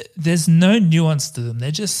 There's no nuance to them.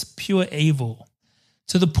 They're just pure evil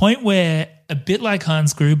to the point where, a bit like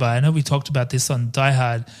Hans Gruber, I know we talked about this on Die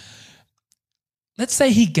Hard, let's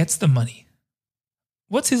say he gets the money.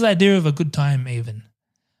 What's his idea of a good time even?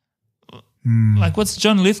 Like, what's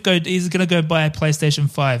John Lithgow? He's going to go buy a PlayStation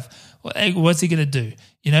 5. What's he going to do?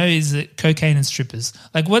 Is it cocaine and strippers?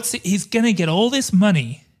 Like, he's going to get all this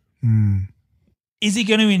money. Is he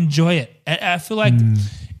going to enjoy it? I feel like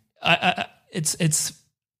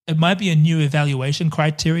it might be a new evaluation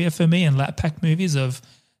criteria for me in Lat Pack movies of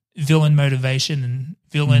villain motivation and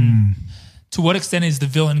villain. To what extent is the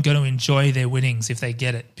villain going to enjoy their winnings if they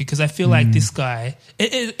get it? Because I feel like this guy,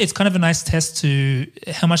 it's kind of a nice test to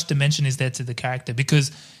how much dimension is there to the character,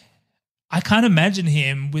 because I can't imagine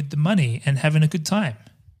him with the money and having a good time.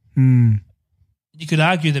 You could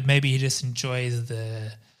argue that maybe he just enjoys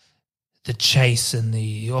the chase and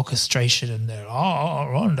the orchestration and the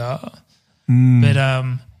Ronda. But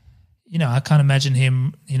I can't imagine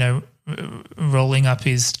him, rolling up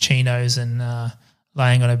his chinos and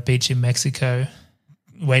lying on a beach in Mexico,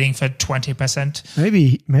 waiting for 20%.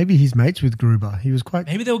 Maybe he's mates with Gruber. He was quite.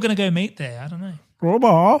 Maybe they were going to go meet there. I don't know.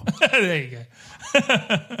 Gruber. There you go.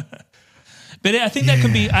 But I think that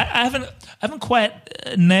could be. I haven't quite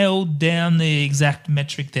nailed down the exact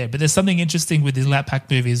metric there. But there's something interesting with these Lat Pack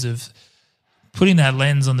movies of putting that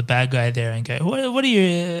lens on the bad guy there and go, what do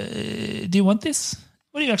you want this?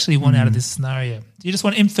 What do you actually want out of this scenario? Do you just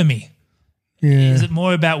want infamy? Yeah. Is it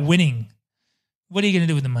more about winning? What are you going to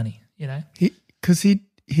do with the money? Because he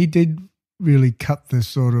did really cut the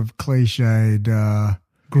sort of cliched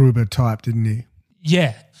Gruber type, didn't he?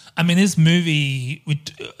 Yeah. I mean, this movie,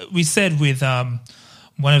 we said with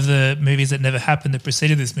one of the movies that never happened that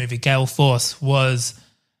preceded this movie, Gale Force, was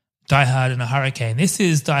Die Hard in a hurricane. This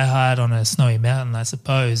is Die Hard on a snowy mountain, I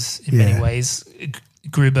suppose, in many ways,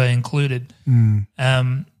 Gruber included.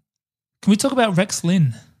 Can we talk about Rex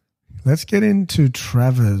Linn? Let's get into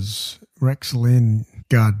Travers. Rex Linn,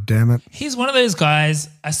 God damn it. He's one of those guys,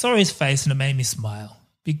 I saw his face and it made me smile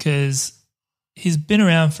because he's been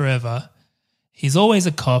around forever. He's always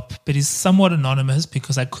a cop, but he's somewhat anonymous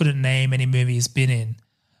because I couldn't name any movie he's been in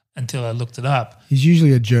until I looked it up. He's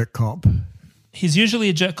usually a jerk cop. He's usually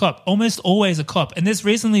a jerk cop, almost always a cop. And there's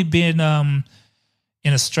recently been,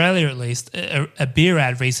 in Australia at least, a beer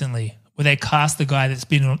ad recently where they cast the guy that's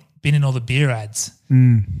been in all the beer ads.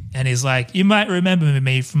 And he's like, you might remember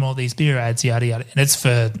me from all these beer ads, yada, yada. And it's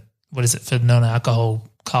for non-alcohol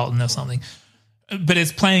Carlton or something. But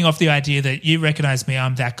it's playing off the idea that you recognize me,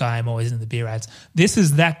 I'm that guy, I'm always in the beer ads. This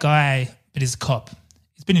is that guy, but he's a cop.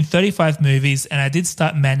 He's been in 35 movies, and I did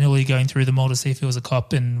start manually going through them all to see if he was a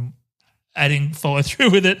cop, and I didn't follow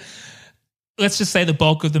through with it. Let's just say the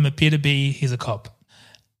bulk of them appear to be he's a cop.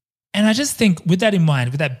 And I just think with that in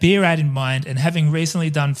mind, with that beer ad in mind, and having recently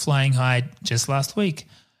done Flying High just last week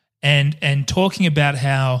and talking about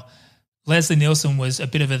how Leslie Nielsen was a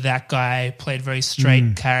bit of that guy, played very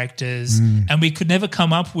straight characters, and we could never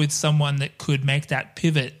come up with someone that could make that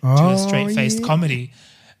pivot to a straight-faced comedy.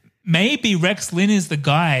 Maybe Rex Linn is the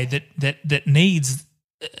guy that needs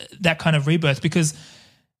that kind of rebirth, because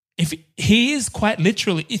if he is quite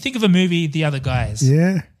literally, you think of a movie, The Other Guys.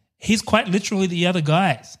 Yeah. He's quite literally The Other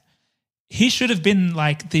Guys. He should have been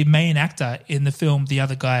like the main actor in the film The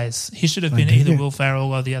Other Guys. He should have been either Will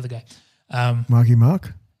Ferrell or the other guy. Marky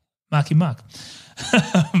Mark? Marky Mark.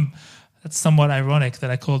 That's somewhat ironic that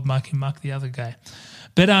I called Marky Mark the other guy.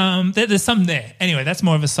 But there's some there. Anyway, that's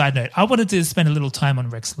more of a side note. I wanted to spend a little time on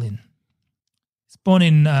Rex Linn. He's born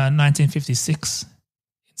in 1956 in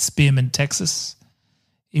Spearman, Texas.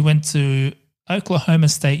 He went to Oklahoma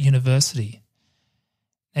State University.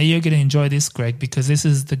 Now you're going to enjoy this, Greg, because this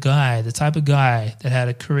is the type of guy that had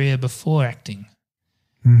a career before acting.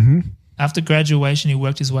 Mm-hmm. After graduation, he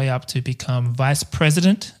worked his way up to become vice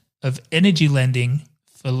president of energy lending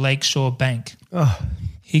for Lakeshore Bank. Oh.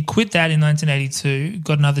 He quit that in 1982,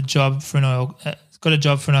 got a job for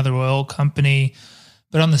another oil company,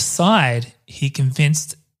 but on the side, he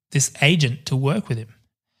convinced this agent to work with him,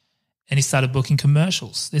 and he started booking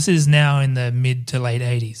commercials. This is now in the mid to late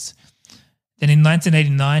 80s. Then in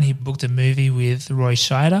 1989, he booked a movie with Roy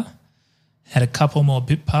Scheider, had a couple more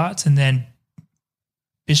bit parts, and then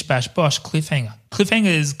Bish Bash Bosh, Cliffhanger. Cliffhanger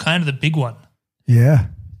is kind of the big one. Yeah.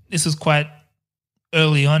 This was quite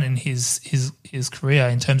early on in his career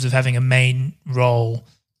in terms of having a main role,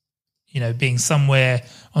 being somewhere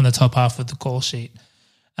on the top half of the call sheet.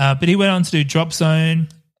 But he went on to do Drop Zone,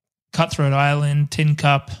 Cutthroat Island, Tin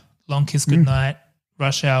Cup, Long Kiss Goodnight,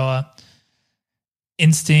 Rush Hour,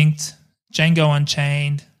 Instinct, Django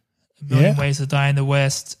Unchained, A Million Ways to Die in the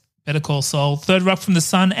West, Better Call Saul, Third Rock from the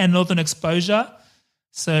Sun, and Northern Exposure.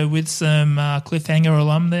 So with some Cliffhanger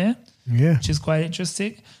alum there, which is quite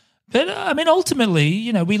interesting. But, ultimately,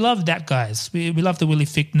 we love that guys. We love the Willie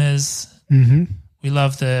Fichtners. Mm-hmm. We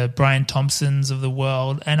love the Brian Thompsons of the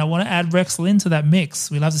world. And I want to add Rex Linn to that mix.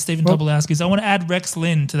 We love the Stephen Tobolowskis. I want to add Rex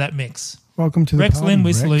Linn to that mix. Welcome to the Rex party, Linn,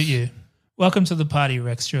 we Rex. salute you. Welcome to the party,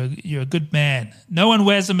 Rex. You're a good man. No one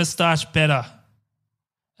wears a moustache better.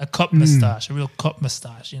 A cop moustache, a real cop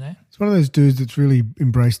moustache, It's one of those dudes that's really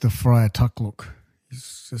embraced the Friar Tuck look.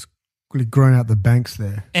 He's just really grown out the banks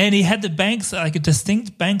there. And he had the banks, like a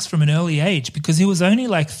distinct banks from an early age, because he was only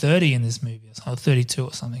like 30 in this movie, or 32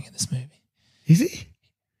 or something in this movie. Is he?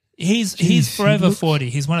 He's forever 40.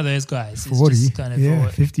 He's one of those guys. 40? He's just kind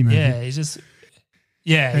of 50 maybe. Yeah, he's just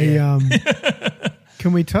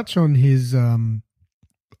Can we touch on his I'm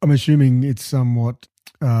assuming it's somewhat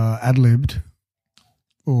ad-libbed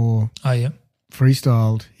or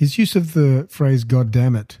freestyled. His use of the phrase "God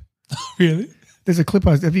damn it." Really? There's a clip.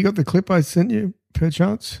 Have you got the clip I sent you,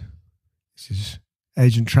 perchance? This is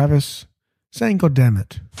Agent Travis saying "God damn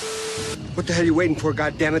it." What the hell are you waiting for,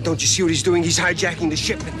 goddammit? Don't you see what he's doing? He's hijacking the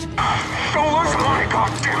shipment. Don't listen to me,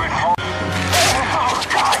 goddammit! Oh,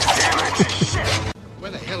 goddammit! Shit!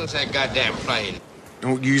 Where the hell is that goddamn plane?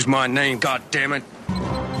 Don't use my name, goddammit.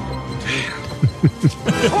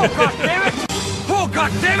 Oh, goddammit! Oh,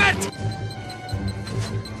 goddammit!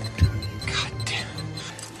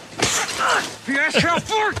 You asked hell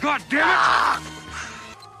for it, goddammit!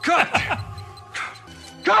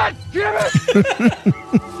 God damn it!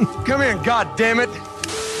 Come in, goddammit.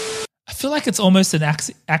 I feel like it's almost an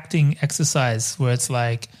acting exercise where it's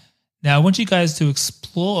like, now I want you guys to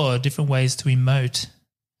explore different ways to emote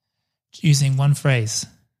using one phrase.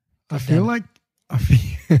 I feel God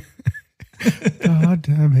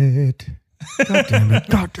damn it. God damn it.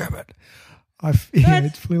 God damn it.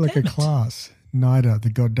 It's feeling like a class. NIDA, the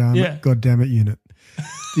God damn it unit.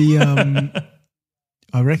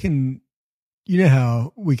 I reckon, you know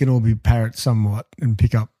how we can all be parrots somewhat and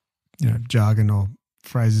pick up, jargon or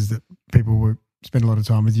phrases that people will spend a lot of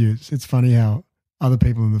time with you. It's funny how other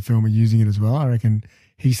people in the film are using it as well. I reckon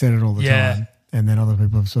he said it all the time, and then other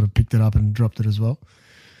people have sort of picked it up and dropped it as well.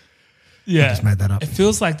 Yeah. I just made that up. It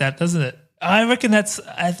feels like that, doesn't it? I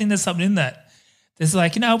think there's something in that. There's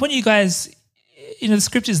like, I want you guys, the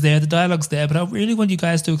script is there, the dialogue's there, but I really want you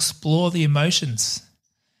guys to explore the emotions.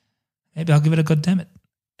 Maybe I'll give it a goddammit.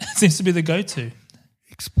 It seems to be the go-to.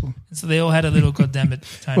 Explore. So they all had a little goddammit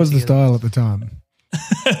time. What was the style at the time?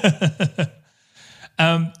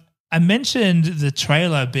 I mentioned the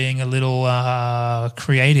trailer being a little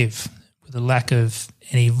creative with a lack of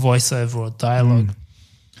any voiceover or dialogue.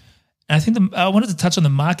 And I think I wanted to touch on the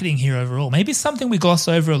marketing here overall. Maybe something we gloss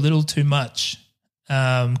over a little too much,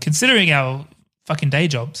 considering our fucking day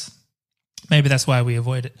jobs. Maybe that's why we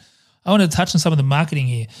avoid it. I want to touch on some of the marketing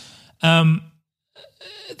here.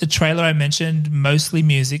 The trailer I mentioned, mostly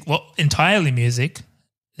music, entirely music.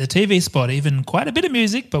 The TV spot, even quite a bit of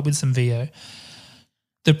music, but with some VO.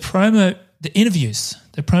 The promo interviews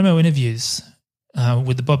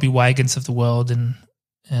with the Bobby Wagons of the world and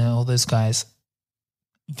all those guys,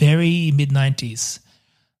 very mid-90s.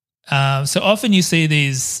 So often you see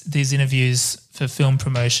these interviews for film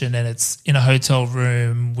promotion and it's in a hotel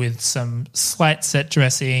room with some slight set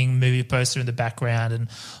dressing, movie poster in the background, and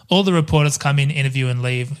all the reporters come in, interview and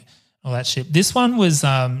leave, all that shit. This one was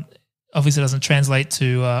obviously doesn't translate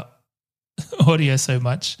to audio so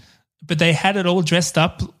much, but they had it all dressed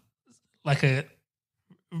up like a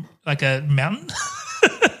mountain.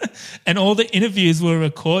 And all the interviews were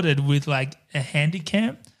recorded with like a handy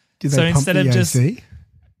cam. Did they pump the AC?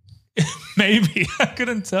 Maybe, I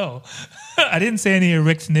couldn't tell. I didn't see any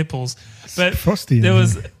erect nipples, but frosty there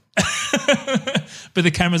was. But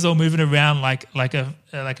the camera's all moving around like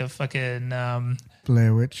a fucking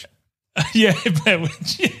Blair Witch. Yeah, Blair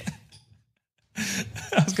Witch. Yeah.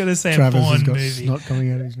 I was going to say Travis a Bourne has got movie. snot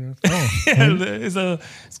coming out of his mouth. Oh, yeah,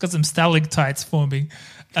 it's got some stalactites forming.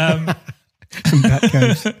 Some bat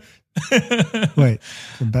caves. Wait,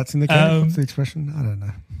 some bats in the cave? What's the expression? I don't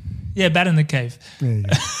know. Yeah, bat in the cave. There you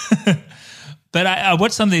go. But I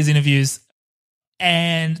watched some of these interviews,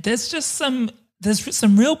 and there's some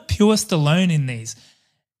real pure Stallone in these.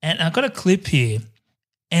 And I've got a clip here,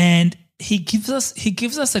 and he gives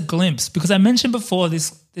us a glimpse, because I mentioned before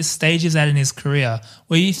this stage is at in his career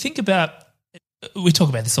where you think about, we talk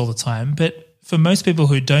about this all the time, but for most people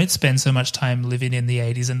who don't spend so much time living in the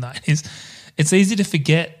 80s and 90s, it's easy to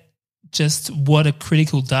forget just what a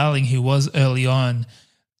critical darling he was early on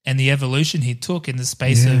and the evolution he took in the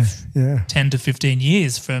space of 10 to 15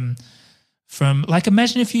 years from like,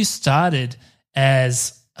 imagine if you started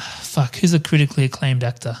as, who's a critically acclaimed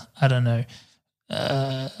actor? I don't know.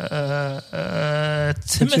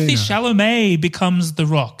 Timothy Chalamet becomes The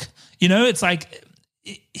Rock. You know, it's like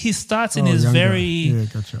he starts in his younger.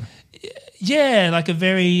 like a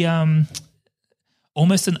very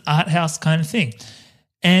almost an art house kind of thing.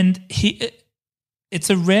 And it's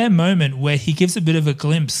a rare moment where he gives a bit of a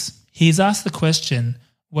glimpse. He's asked the question,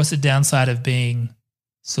 what's the downside of being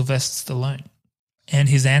Sylvester Stallone? And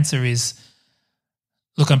his answer is,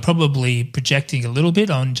 look, I'm probably projecting a little bit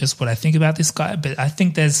on just what I think about this guy, but I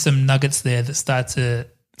think there's some nuggets there that start to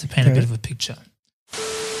paint a bit of a picture.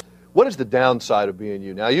 What is the downside of being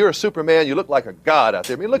you? Now, you're a Superman. You look like a god out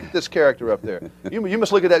there. I mean, look at this character up there. You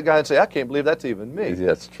must look at that guy and say, I can't believe that's even me. Yeah,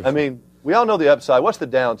 that's true. I mean, we all know the upside. What's the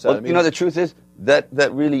downside? Well, I mean, you know, the truth is that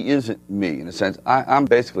really isn't me, in a sense. I'm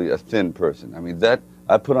basically a thin person. I mean,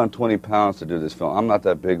 I put on 20 pounds to do this film. I'm not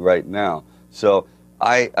that big right now. So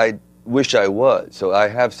I wish I was. So I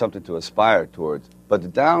have something to aspire towards. But the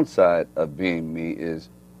downside of being me is,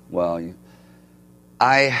 well,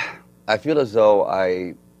 I feel as though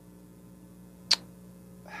I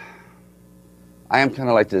am kind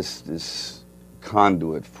of like this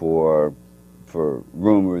conduit for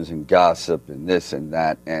rumors and gossip and this and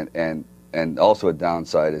that, and also a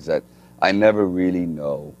downside is that I never really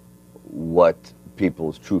know what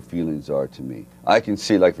people's true feelings are to me. I can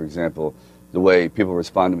see, like, for example, the way people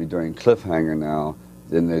respond to me during Cliffhanger now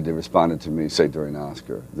than they responded to me, say, during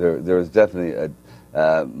Oscar. There is definitely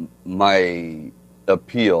my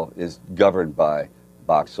appeal is governed by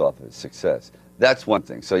box office success. That's one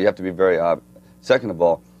thing. So you have to be very obvious. Second of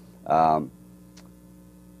all,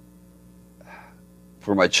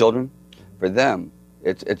 for my children, for them,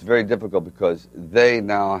 it's very difficult because they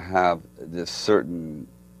now have this certain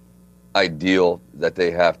ideal that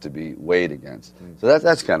they have to be weighed against. So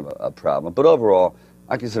that's kind of a problem. But overall,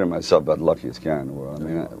 I consider myself about the luckiest guy in the world.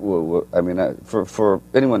 I mean, for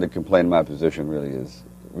anyone to complain my position really is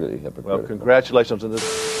really hypocritical. Well, congratulations on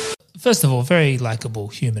this. First of all, very likable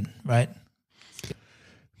human, right?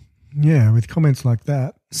 Yeah, with comments like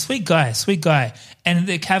that. Sweet guy. And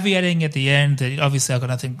the caveating at the end that obviously I've got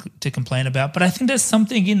nothing to complain about, but I think there's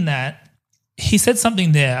something in that. He said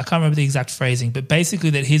something there, I can't remember the exact phrasing, but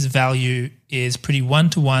basically that his value is pretty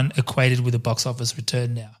one-to-one equated with a box office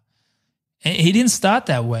return now. And he didn't start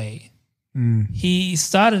that way. He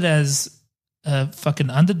started as a fucking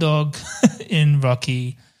underdog in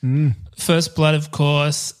Rocky, First Blood, of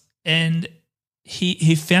course, and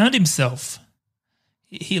he found himself.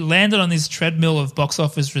 He landed on this treadmill of box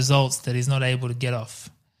office results that he's not able to get off.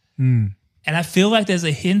 And I feel like there's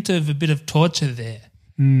a hint of a bit of torture there.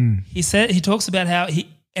 He talks about how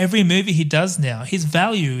every movie he does now, his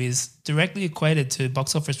value is directly equated to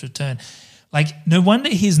box office return. Like, no wonder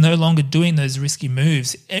he's no longer doing those risky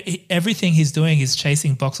moves. Everything he's doing is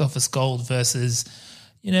chasing box office gold versus,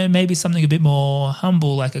 you know, maybe something a bit more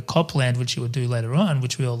humble like a Copland, which he would do later on,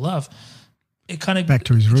 which we all love. It kind of back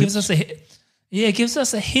to his roots. It gives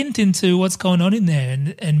us a hint into what's going on in there.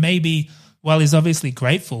 And maybe while he's obviously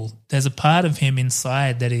grateful, there's a part of him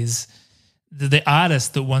inside that is the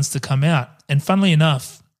artist that wants to come out. And funnily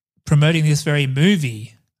enough, promoting this very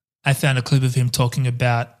movie, I found a clip of him talking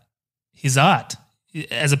about his art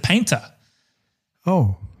as a painter.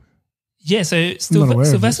 Oh. Yeah, so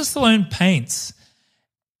Sylvester Stallone paints.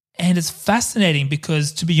 And it's fascinating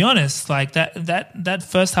because, to be honest, like that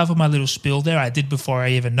first half of my little spiel there, I did before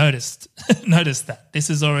I even noticed that.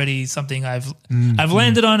 This is already something I've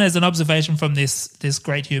landed on as an observation from this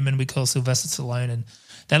great human we call Sylvester Stallone, and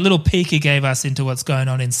that little peek he gave us into what's going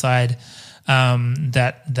on inside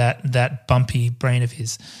that bumpy brain of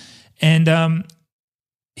his. And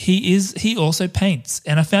he also paints,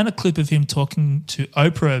 and I found a clip of him talking to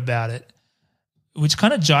Oprah about it, which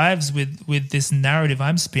kind of jives with this narrative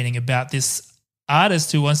I'm spinning about this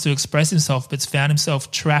artist who wants to express himself but's found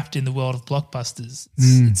himself trapped in the world of blockbusters.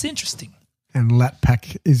 It's interesting. And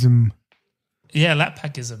Latpackism. Yeah,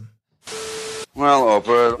 Latpackism. Well,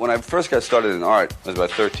 Oprah, when I first got started in art, I was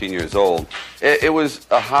about 13 years old. It was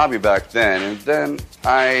a hobby back then, and then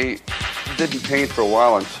I didn't paint for a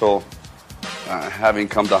while until having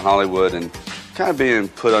come to Hollywood and kind of being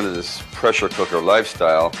put under this pressure cooker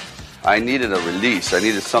lifestyle, I needed a release. I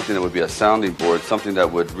needed something that would be a sounding board, something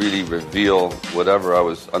that would really reveal whatever I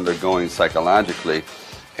was undergoing psychologically.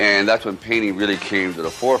 And that's when painting really came to the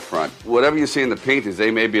forefront. Whatever you see in the paintings, they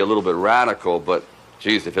may be a little bit radical, but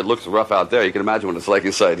geez, if it looks rough out there, you can imagine what it's like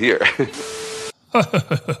inside here.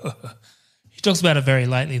 He talks about it very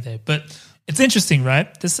lightly there, but it's interesting, right?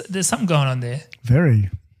 There's something going on there. Very.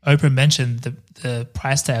 Oprah mentioned the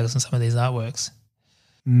price tags on some of these artworks.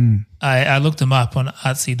 I looked them up on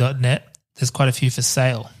artsy.net. There's quite a few for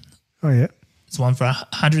sale. Oh, yeah. There's one for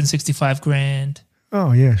 $165,000.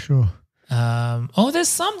 Oh, yeah, sure. There's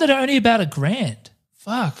some that are only about $1,000.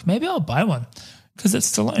 Fuck, maybe I'll buy one because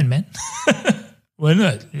it's Stallone, man. Why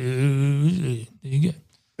not? There you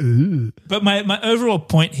go. Ooh. But my overall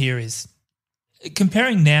point here is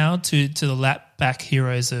comparing now to the lap back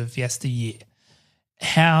heroes of yesteryear,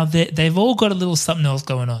 how they've all got a little something else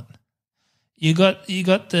going on. You got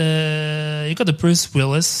the Bruce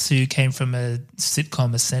Willis who came from a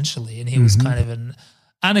sitcom essentially, and he was kind of an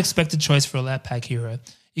unexpected choice for a lap pack hero.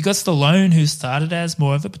 You got Stallone who started as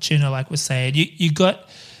more of a Pacino, like we're saying. You got,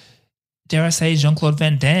 dare I say, Jean-Claude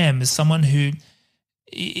Van Damme as someone who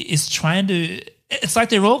is trying to. It's like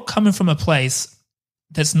they're all coming from a place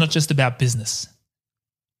that's not just about business.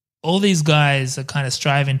 All these guys are kind of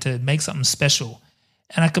striving to make something special,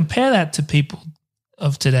 and I compare that to people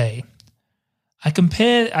of today. I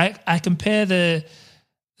compare the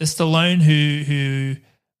Stallone who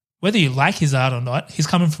whether you like his art or not, he's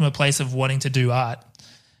coming from a place of wanting to do art.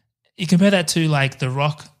 You compare that to like The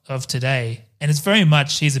Rock of today, and it's very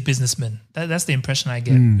much he's a businessman. That's the impression I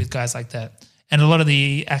get with guys like that. And a lot of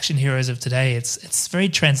the action heroes of today, it's very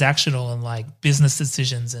transactional and like business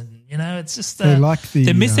decisions, and it's just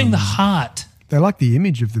they're missing the heart. They like the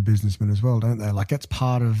image of the businessman as well, don't they? Like that's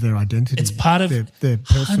part of their identity. It's part of their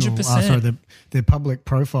personal, 100%. Their public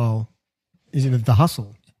profile is the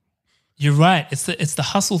hustle. You're right. It's the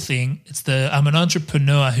hustle thing. It's I'm an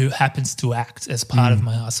entrepreneur who happens to act as part of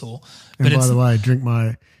my hustle. And by the way, drink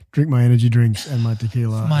my energy drinks and my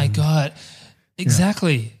tequila. My God,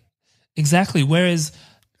 exactly. Whereas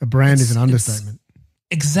a brand is an understatement.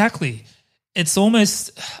 Exactly. It's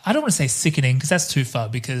almost, I don't want to say sickening because that's too far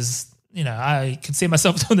because I can see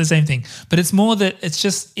myself doing the same thing. But it's more that it's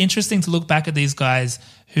just interesting to look back at these guys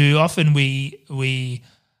who often we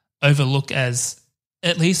overlook as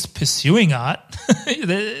at least pursuing art.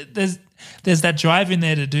 There's that drive in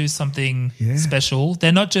there to do something special.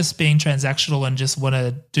 They're not just being transactional and just want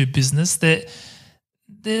to do business.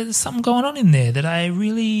 There's something going on in there that I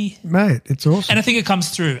really... Mate, it's awesome. And I think it comes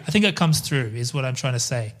through. is what I'm trying to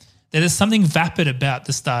say. There's something vapid about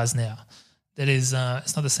the stars now. That is,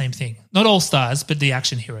 it's not the same thing. Not all stars, but the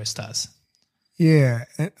action hero stars. Yeah,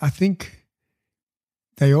 and I think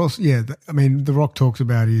they also, The Rock talks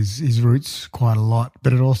about his roots quite a lot,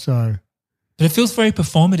 but it also... But it feels very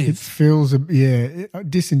performative. It feels,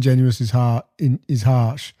 disingenuous is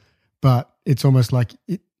harsh, but it's almost like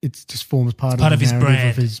it just forms part of his brand.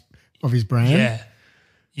 Of his brand.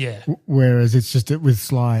 Yeah. Whereas it's just with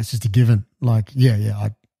Sly, it's just a given. Like,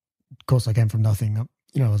 of course I came from nothing.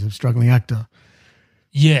 I was a struggling actor.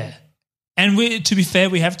 Yeah. And to be fair,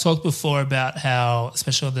 we have talked before about how,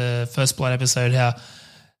 especially on the First Blood episode, how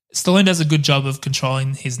Stallone does a good job of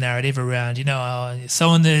controlling his narrative around,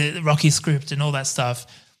 selling the Rocky script and all that stuff.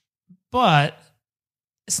 But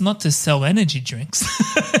it's not to sell energy drinks.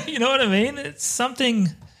 You know what I mean? It's something.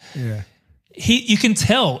 Yeah. You can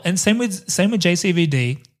tell, and same with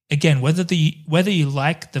JCVD. Again, whether you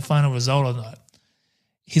like the final result or not,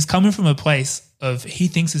 he's coming from a place of he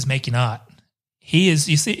thinks he's making art. You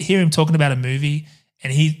hear him talking about a movie,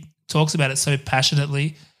 and he talks about it so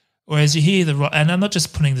passionately. Whereas you hear The Rock, and I'm not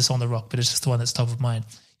just putting this on The Rock, but it's just the one that's top of mind.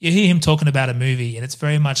 you hear him talking about a movie and it's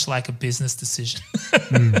very much like a business decision.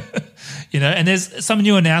 You know, and there's some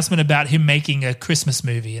new announcement about him making a Christmas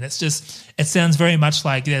movie, and it sounds very much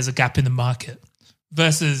like there's a gap in the market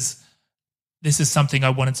versus this is something I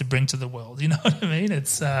wanted to bring to the world. You know what I mean?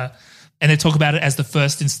 It's and they talk about it as the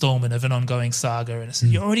first installment of an ongoing saga, and it's,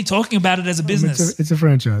 you're already talking about it as a business. It's a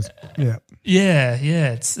franchise. Yeah.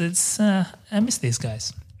 Yeah. It's I miss these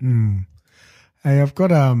guys. Hey, I've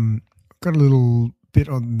got a little bit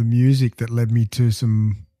on the music that led me to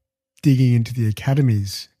some digging into the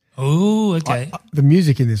academies. Oh, okay. The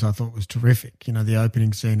music in this I thought was terrific. You know, the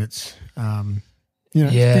opening scene, it's,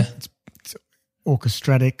 it's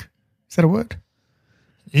orchestratic. Is that a word?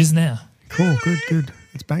 It is now. Cool, good.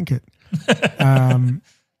 Let's bank it.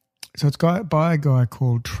 So it's by a guy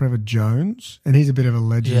called Trevor Jones, and he's a bit of a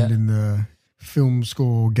legend in the film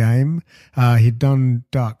score game. He'd done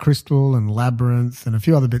Dark Crystal and Labyrinth and a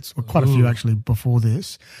few other bits, or quite a few actually before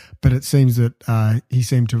this, but it seems that he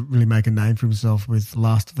seemed to really make a name for himself with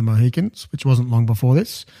Last of the Mohicans, which wasn't long before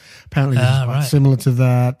this. Apparently this is quite similar to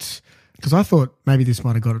that, because I thought maybe this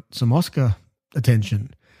might have got some Oscar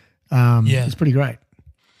attention. It's pretty great.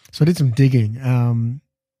 So I did some digging, and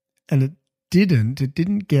it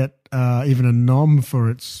didn't get even a nom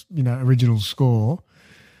for its original score.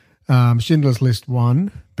 Schindler's List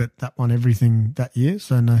won, but that won everything that year,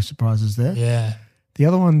 so no surprises there. Yeah. The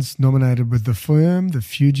other ones nominated with The Firm, The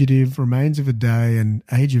Fugitive, Remains of a Day, and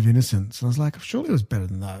Age of Innocence. And I was like, surely it was better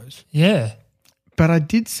than those. Yeah. But I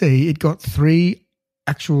did see it got 3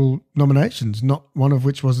 actual nominations, not one of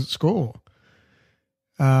which was its score.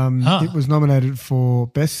 It was nominated for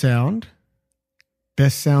Best Sound,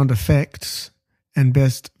 Best Sound Effects, and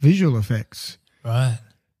Best Visual Effects. Right.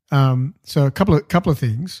 So a couple of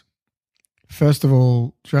things. First of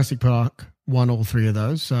all, Jurassic Park won all 3 of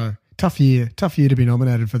those. So tough year to be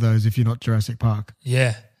nominated for those if you're not Jurassic Park.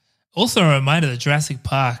 Yeah. Also a reminder that Jurassic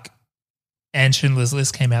Park and Schindler's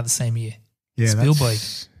List came out the same year. Yeah, Spielberg.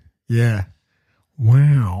 Yeah.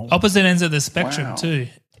 Wow. Opposite ends of the spectrum too.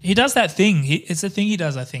 He does that thing. It's a thing he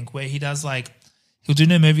does, I think, where he does he'll do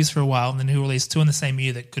no movies for a while and then he'll release 2 in the same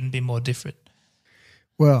year that couldn't be more different.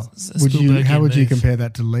 Well, how would you compare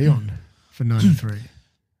that to Leon for 93?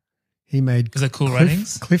 He made Is it Cool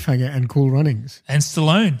Runnings? Cliffhanger and Cool Runnings. And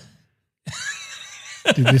Stallone.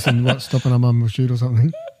 Did this in Stopping Our Mum Will Shoot or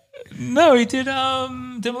something? No, he did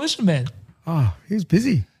Demolition Man. Oh, he was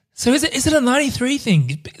busy. So is it a 93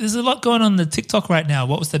 thing? There's a lot going on the TikTok right now.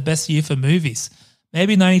 What was the best year for movies?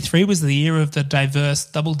 Maybe 93 was the year of the diverse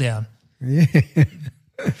double down. Yeah.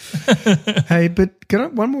 Hey, but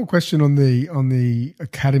one more question on the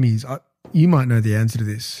academies. You might know the answer to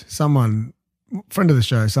this. Friend of the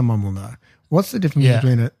show, someone will know. What's the difference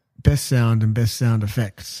between a best sound and best sound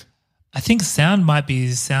effects? I think sound might be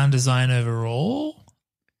sound design overall.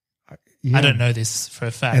 Yeah. I don't know this for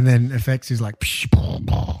a fact. And then effects is like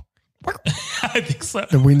I think so.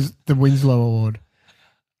 The Winslow Award.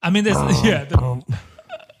 I mean, there's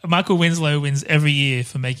Michael Winslow wins every year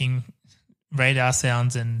for making radar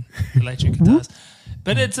sounds and electric guitars.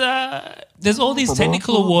 But it's there's all these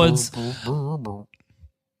technical awards.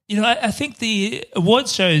 I think the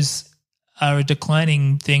awards shows are a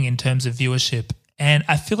declining thing in terms of viewership, and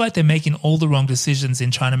I feel like they're making all the wrong decisions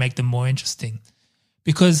in trying to make them more interesting.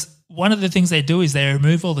 Because one of the things they do is they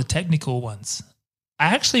remove all the technical ones. I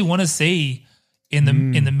actually want to see in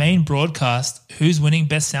the main broadcast who's winning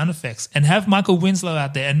best sound effects and have Michael Winslow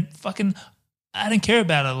out there and I don't care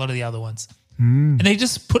about a lot of the other ones. And they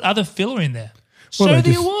just put other filler in there. Show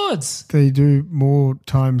the awards. They do more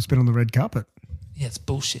time spent on the red carpet. Yeah, it's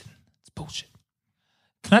bullshit.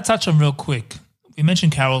 Can I touch on real quick? We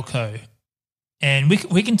mentioned Carol Coe, and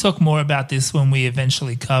we can talk more about this when we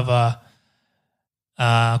eventually cover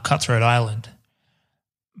Cutthroat Island.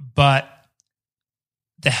 But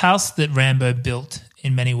the house that Rambo built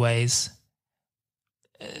in many ways,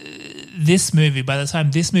 this movie, by the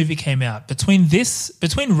time this movie came out, between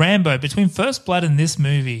Rambo, between First Blood and this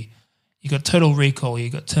movie, you got Total Recall,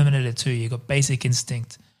 you got Terminator 2, you got Basic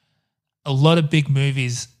Instinct. A lot of big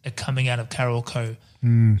movies are coming out of Carol Coe.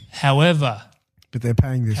 However, but they're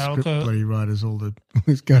paying their script bloody writers all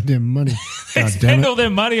this goddamn money. They spend all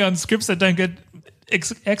their money on scripts that don't get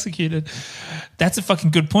executed. That's a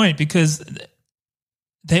fucking good point, because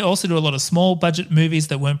they also do a lot of small budget movies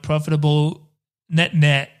that weren't profitable.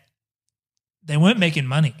 Net, they weren't making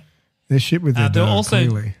money. They're shit with their dough,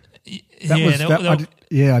 clearly. I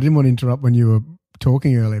didn't want to interrupt when you were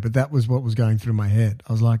talking earlier, but that was what was going through my head.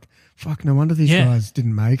 I was like, fuck, no wonder these guys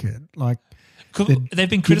didn't make it. Like, they've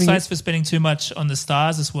been criticized for spending too much on the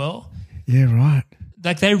stars as well. Yeah, right.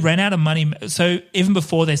 like they ran out of money. So even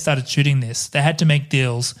before they started shooting this, they had to make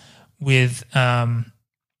deals with a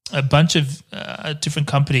bunch of different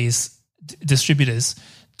companies, distributors,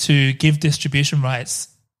 to give distribution rights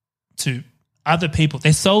to other people.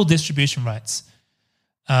 They sold distribution rights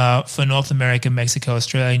for North America, Mexico,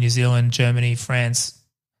 Australia, New Zealand, Germany, France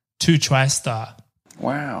to TriStar.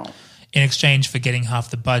 Wow. In exchange for getting half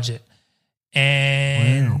the budget.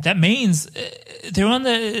 And that means they're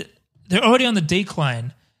already on the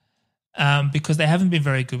decline because they haven't been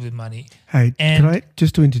very good with money. Hey, can I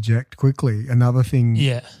just to interject quickly, another thing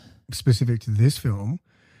specific to this film,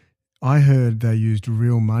 I heard they used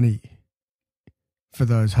real money for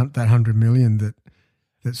that 100 million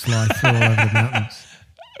that Sly threw all over the mountains.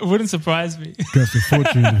 It wouldn't surprise me.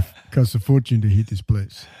 Cost a fortune to hit this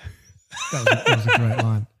place. That was a great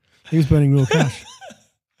line. He was burning real cash.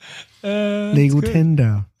 Legal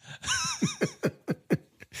tender.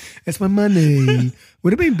 That's my money.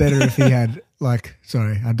 Would it have been better if he had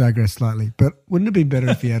sorry, I digress slightly, but wouldn't it have been better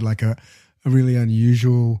if he had a really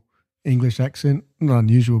unusual English accent? Not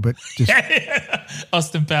unusual, but just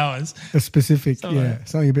Austin Powers. A specific,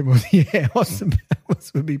 something a bit more. Yeah, Austin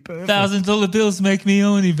Powers would be perfect. $1,000 bills make me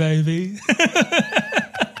horny, baby.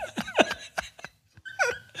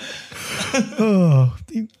 Oh,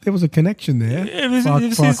 there was a connection there.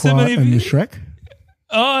 Farquaad and the Shrek.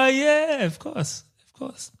 Oh, yeah, of course.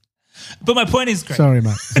 But my point is great. Sorry,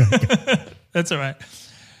 mate. That's all right.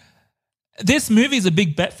 This movie is a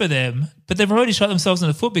big bet for them, but they've already shot themselves in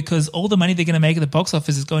the foot because all the money they're going to make at the box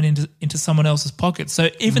office is going into someone else's pocket. So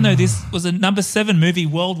even though this was a number 7 movie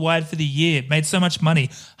worldwide for the year, made so much money,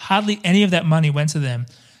 hardly any of that money went to them.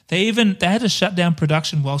 They had to shut down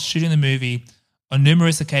production while shooting the movie on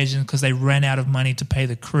numerous occasions because they ran out of money to pay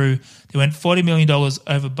the crew. They went $40 million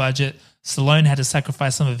over budget. Stallone had to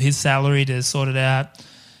sacrifice some of his salary to sort it out.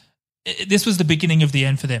 This was the beginning of the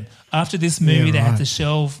end for them. After this movie, they had to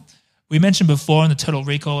shelve. We mentioned before in the Total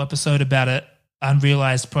Recall episode about an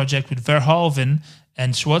unrealized project with Verhoeven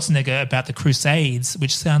and Schwarzenegger about the Crusades,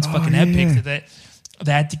 which sounds fucking epic.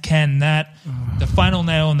 They had to can that. The final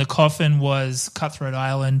nail in the coffin was Cutthroat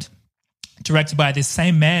Island, directed by this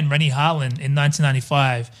same man, Rennie Harlin, in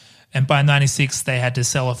 1995. And by 96, they had to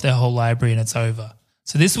sell off their whole library and it's over.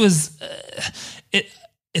 So this was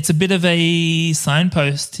it's a bit of a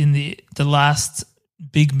signpost in the last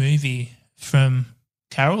big movie from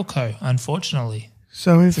Carolco, unfortunately.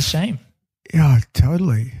 So it's a shame. Yeah,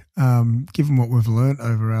 totally. Given what we've learnt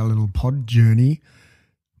over our little pod journey,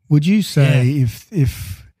 would you say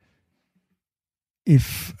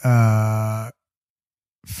if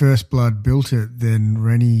First Blood built it, then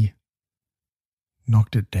Rennie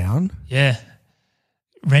knocked it down? Yeah.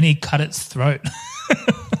 Rennie cut its throat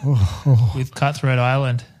with Cutthroat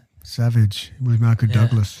Island. Savage with Michael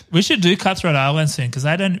Douglas. We should do Cutthroat Island soon because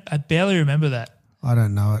I barely remember that. I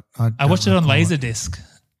don't know it. I watched it on Laserdisc.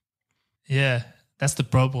 Yeah, that's the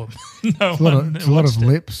problem. It's a lot of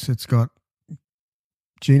lips. It's got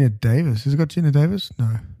Gina Davis. Has it got Gina Davis?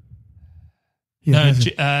 No. Yeah,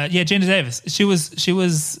 Gina Davis. She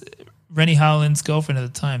was Rennie Harlin's girlfriend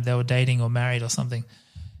at the time. They were dating or married or something.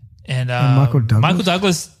 And Michael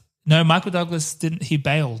Douglas? Michael Douglas didn't. He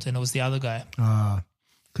bailed, and it was the other guy.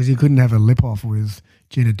 Because he couldn't have a lip off with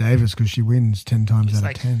Gina Davis because she wins 10 times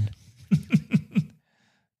out of 10.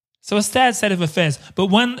 So a sad state of affairs. But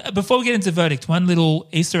before we get into verdict, one little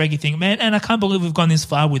Easter eggy thing, man, and I can't believe we've gone this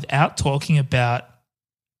far without talking about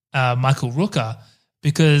Michael Rooker,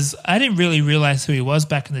 because I didn't really realize who he was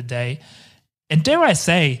back in the day. And dare I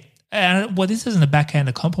say, this isn't a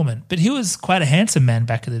backhanded compliment, but he was quite a handsome man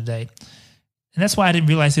back in the day. And that's why I didn't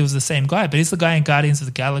realize he was the same guy. But he's the guy in Guardians of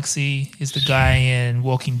the Galaxy. He's the guy in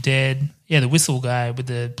Walking Dead. Yeah, the whistle guy with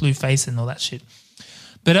the blue face and all that shit.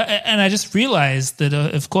 But I just realized that,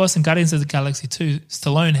 of course, in Guardians of the Galaxy 2,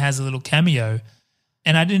 Stallone has a little cameo.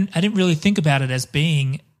 And I didn't really think about it as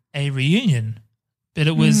being a reunion. But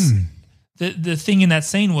it was the thing in that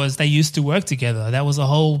scene was they used to work together. That was a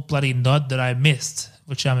whole bloody nod that I missed,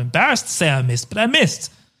 which I'm embarrassed to say I missed, but I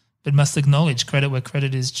missed. But must acknowledge credit where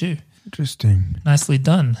credit is due. Interesting. Nicely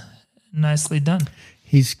done.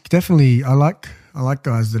 He's definitely. I like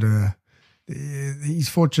guys that are. He's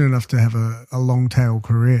fortunate enough to have a long tail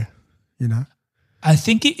career. You know. I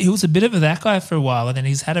think he was a bit of that guy for a while, and then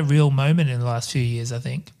he's had a real moment in the last few years. I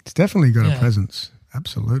think he's definitely got a presence.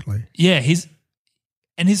 Absolutely. Yeah, he's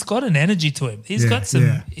got an energy to him. He's got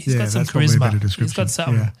some. He's got some charisma. He's got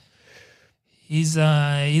something.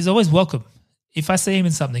 Yeah. He's always welcome. If I see him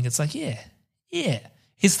in something, it's like yeah.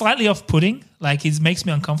 He's slightly off-putting, like he makes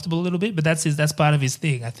me uncomfortable a little bit, but that's part of his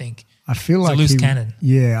thing, I think. I feel like a loose cannon.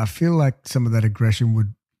 Yeah, I feel like some of that aggression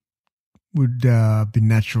would would be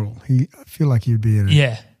natural. I feel like he'd be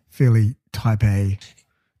a fairly type A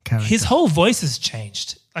character. His whole voice has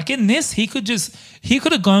changed. Like in this, he could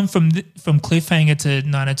have gone from Cliffhanger to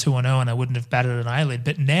 90210 and I wouldn't have batted an eyelid.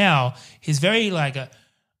 But now he's very like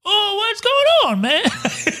what's going on, man?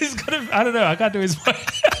 He's got I don't know, I can't do his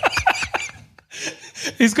voice.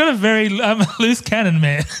 He's got a very loose cannon,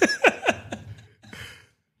 man.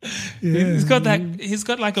 Yeah, he's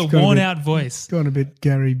got like a worn out voice. Gone a bit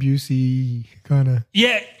Gary Busey kind of.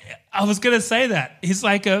 Yeah, I was gonna say that. He's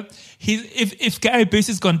like if Gary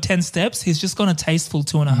Busey's gone 10 steps, he's just gone a tasteful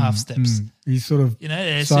 2.5 steps. He's sort of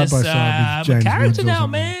it's side just by side with James a character Woods or now,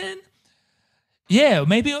 something. man. Yeah,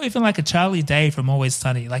 maybe even like a Charlie Day from Always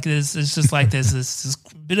Sunny. Like it's just like there's this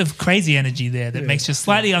bit of crazy energy there that makes you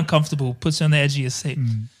slightly uncomfortable, puts you on the edge of your seat.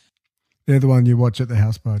 They're the one you watch at the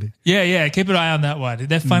house party. Yeah, keep an eye on that one.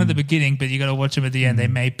 They're fun at the beginning, but you got to watch them at the end. They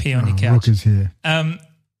may pee on your couch. Rooker's here. Fucking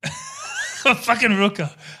Rooker.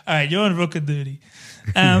 All right, you're on Rooker duty.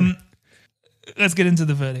 Let's get into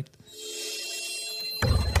the verdict.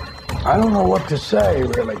 I don't know what to say,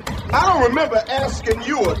 really. I don't remember asking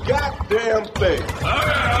you a goddamn thing.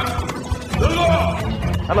 I am the law.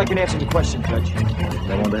 I'd like an answer to the question, Judge.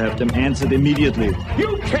 I want to have them answered immediately.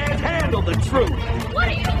 You can't handle the truth. What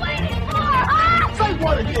are you waiting for, huh? Say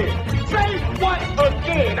what again? Say what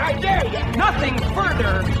again? I dare you. Nothing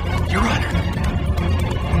further, Your Honor.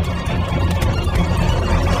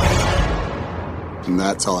 And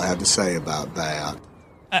that's all I have to say about that.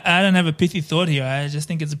 I don't have a pithy thought here. I just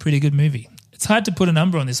think it's a pretty good movie. It's hard to put a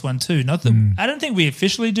number on this one too. Not that I don't think we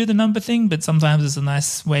officially do the number thing, but sometimes it's a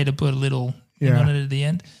nice way to put a little thing on it at the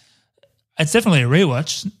end. It's definitely a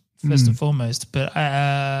rewatch first and foremost, but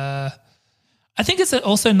I think it's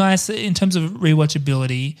also nice in terms of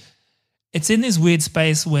rewatchability. It's in this weird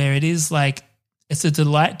space where it is like it's a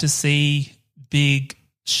delight to see big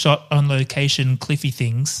shot on location cliffy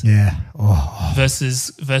things. Yeah.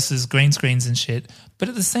 Versus green screens and shit. But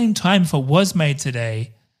at the same time, if it was made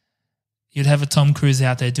today, you'd have a Tom Cruise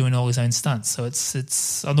out there doing all his own stunts. So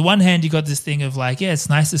it's on the one hand, you got this thing of like, yeah, it's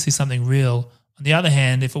nice to see something real. On the other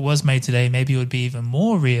hand, if it was made today, maybe it would be even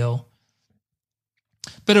more real.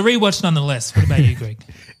 But a rewatch nonetheless. What about you, Greg?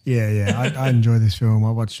 Yeah. I enjoy this film. I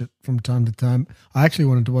watch it from time to time. I actually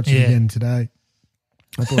wanted to watch it again today.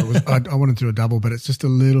 I thought it was. I wanted to do a double, but it's just a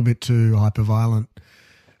little bit too hyper violent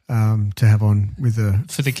to have on with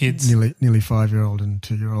for the kids, nearly 5-year-old and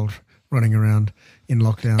 2-year-old running around in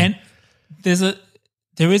lockdown. And there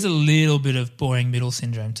is a little bit of boring middle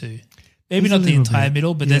syndrome too. Maybe not the entire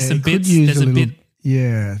middle, but there's some bits. There's a bit.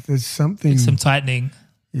 Yeah, there's something. Some tightening.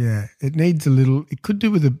 Yeah, it needs a little. It could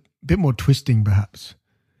do with a bit more twisting, perhaps.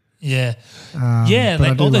 Yeah,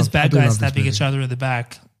 like all those bad guys stabbing each other in the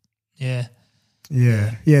back. Yeah.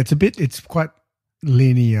 Yeah. It's quite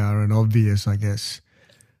linear and obvious, I guess.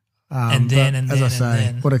 As I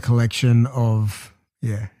say, what a collection of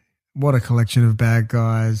bad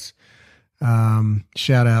guys.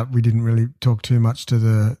 Shout out, we didn't really talk too much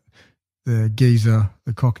to the geezer,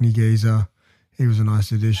 the Cockney geezer. He was a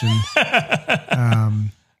nice addition.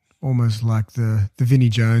 Almost like the Vinnie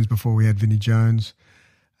Jones before we had Vinnie Jones.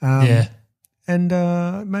 And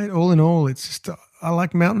mate, all in all, it's just I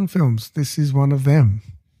like mountain films. This is one of them.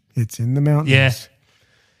 It's in the mountains.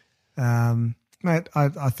 Yeah. Mate,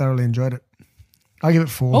 I thoroughly enjoyed it. I give it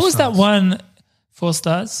 4 stars. What was that one? 4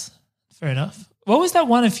 stars? Fair enough. What was that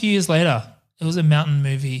one a few years later? It was a mountain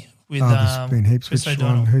movie with there's been heaps. Chris Which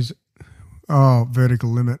O'Donnell. one?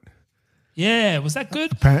 Vertical Limit. Yeah, was that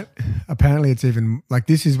good? Apparently it's even, like,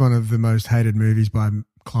 this is one of the most hated movies by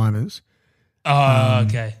climbers. Oh,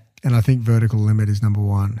 okay. And I think Vertical Limit is number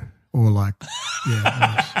 1. Or like,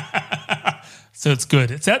 yeah. So it's good.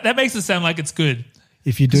 That makes it sound like it's good.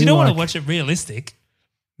 If you do, you don't want to watch it realistic.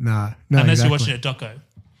 No, unless exactly. you're watching a doco.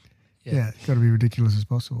 Yeah, it's got to be ridiculous as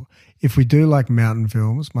possible. If we do like mountain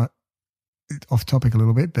films, off topic a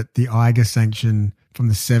little bit, but the Eiger Sanction from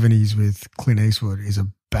the 70s with Clint Eastwood is a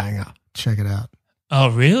banger. Check it out.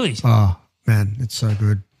 Oh, really? Oh, man, it's so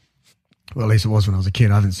good. Well, at least it was when I was a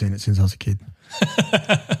kid. I haven't seen it since I was a kid.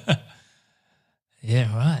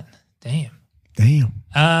 Yeah, right. Damn.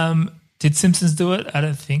 Did Simpsons do it? I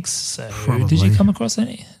don't think so. Probably. Did you come across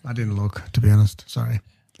any? I didn't look, to be honest. Sorry.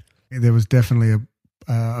 There was definitely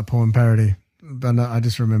a porn parody. But I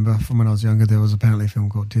just remember from when I was younger, there was apparently a film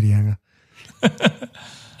called Titty Hanger.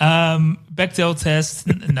 Bechdel test,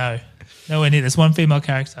 no. Nowhere near. There's one female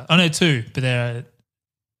character. Oh, no, 2, but they're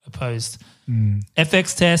opposed.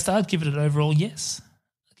 FX test, I'd give it an overall yes.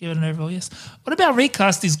 What about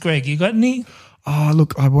recasties, Greg? You got any? Oh,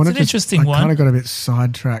 look, I wanted it's an interesting one. I kind of got a bit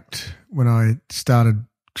sidetracked when I started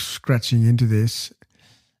scratching into this.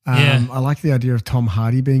 I like the idea of Tom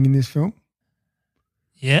Hardy being in this film.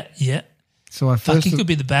 Yeah. So I Fuck, first he could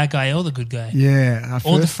be the bad guy or the good guy. Yeah,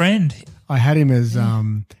 or the friend. I had him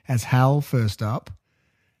as Hal first up.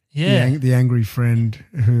 Yeah, the angry friend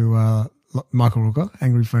who Michael Rooker,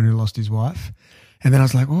 angry friend who lost his wife, and then I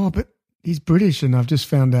was like, oh, but he's British, and I've just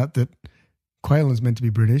found out that Quaylen's meant to be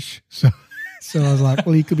British, so I was like,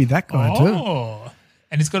 well, he could be that guy too. Oh,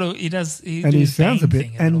 and he's got he sounds a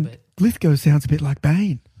bit, and Lithgow sounds a bit like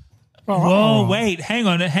Bane. Whoa, wait, hang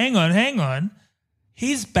on.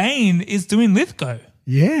 His Bane is doing Lithgow.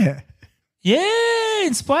 Yeah. Yeah,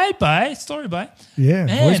 inspired by, story by. Yeah,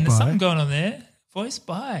 man, there's something going on there. Voiced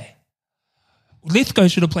by. Lithgow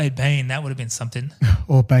should have played Bane. That would have been something.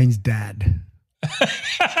 Or Bane's dad.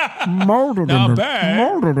 Murdered in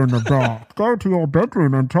the dark. Go to your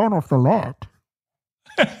bedroom and turn off the light.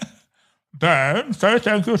 Bane, say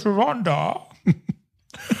thank you to Rhonda.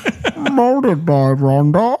 Murdered by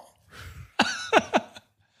Rhonda.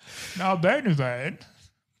 Now Bane is Bane.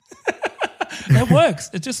 That works.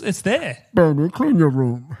 It's there. Bane, clean your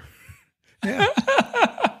room. Yeah.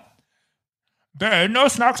 Bane, no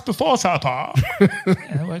snacks before supper. Yeah,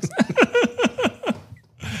 it works.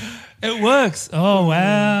 It works. Oh,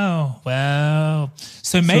 wow.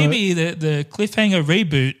 So maybe the cliffhanger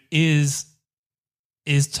reboot is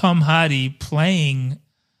Tom Hardy playing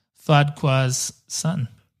Farquaad's son.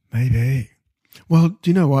 Maybe. Well, do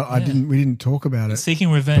you know what? We didn't talk about it. Seeking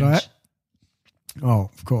revenge.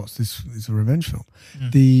 Of course, this is a revenge film.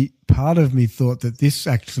 The part of me thought that this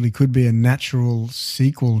actually could be a natural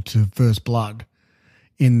sequel to First Blood,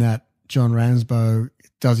 in that John Rambo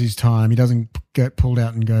does his time. He doesn't get pulled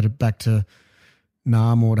out and go back to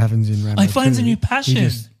Nam or what happens in Rambo. He finds a new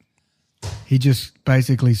passion. He just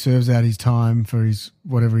basically serves out his time for his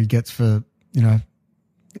whatever he gets for,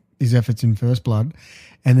 his efforts in First Blood,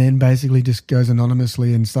 and then basically just goes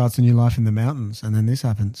anonymously and starts a new life in the mountains, and then this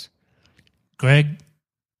happens. Greg,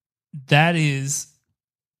 that is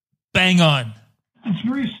bang on. It's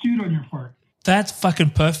very astute on your part. That's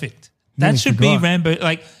fucking perfect. That should be Rambo.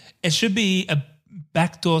 Like, it should be a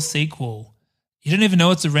backdoor sequel. You don't even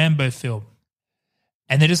know it's a Rambo film.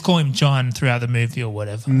 And they just call him John throughout the movie or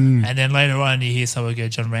whatever. And then later on you hear someone go,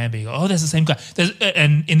 John Rambo. You go, oh, that's the same guy.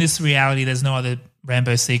 And in this reality, there's no other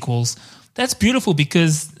Rambo sequels. That's beautiful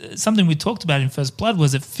because something we talked about in First Blood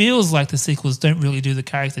was it feels like the sequels don't really do the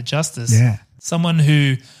character justice. Yeah. Someone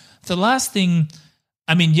who, the last thing,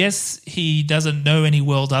 I mean, yes, he doesn't know any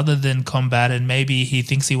world other than combat, and maybe he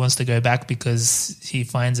thinks he wants to go back because he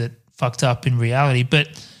finds it fucked up in reality, but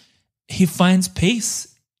he finds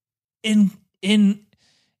peace in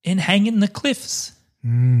hanging the cliffs.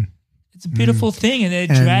 It's a beautiful thing, and they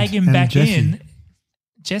drag him back Jessie. in.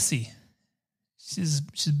 Jesse, she's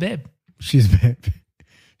Beb. She's Beb.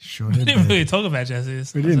 Short We didn't really talk about Jesse.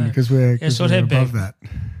 We didn't because we're above that.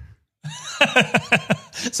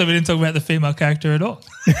 So we didn't talk about the female character at all.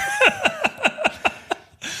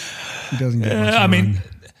 She doesn't get much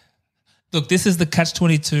look, this is the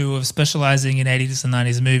catch-22 of specializing in 80s and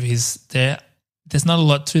 90s movies. There's not a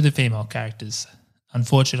lot to the female characters,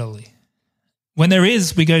 unfortunately. When there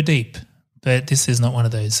is, we go deep, but this is not one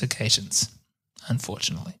of those occasions,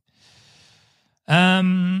 unfortunately.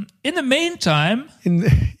 In the meantime... In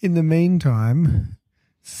the meantime,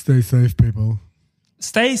 stay safe, people.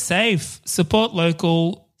 Stay safe, support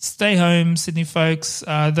local, stay home, Sydney folks.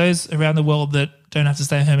 Those around the world that don't have to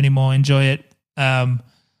stay home anymore, enjoy it.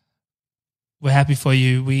 We're happy for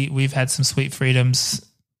you. We've had some sweet freedoms.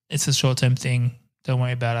 It's a short-term thing. Don't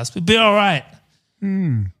worry about us. We'll be all right.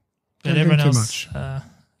 But everyone else,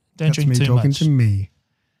 don't drink too much. Talking to me.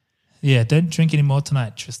 Yeah, don't drink any more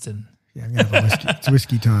tonight, Tristan. Yeah, I'm going to have a whiskey. It's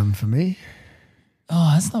whiskey time for me.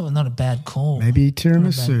 Oh, that's not a bad call. Maybe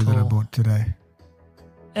tiramisu that I bought today.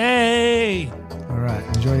 Hey! All right,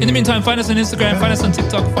 enjoy. In the meantime, find us on Instagram, find us on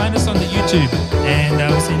TikTok, find us on the YouTube, and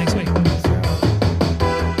we'll see you next week.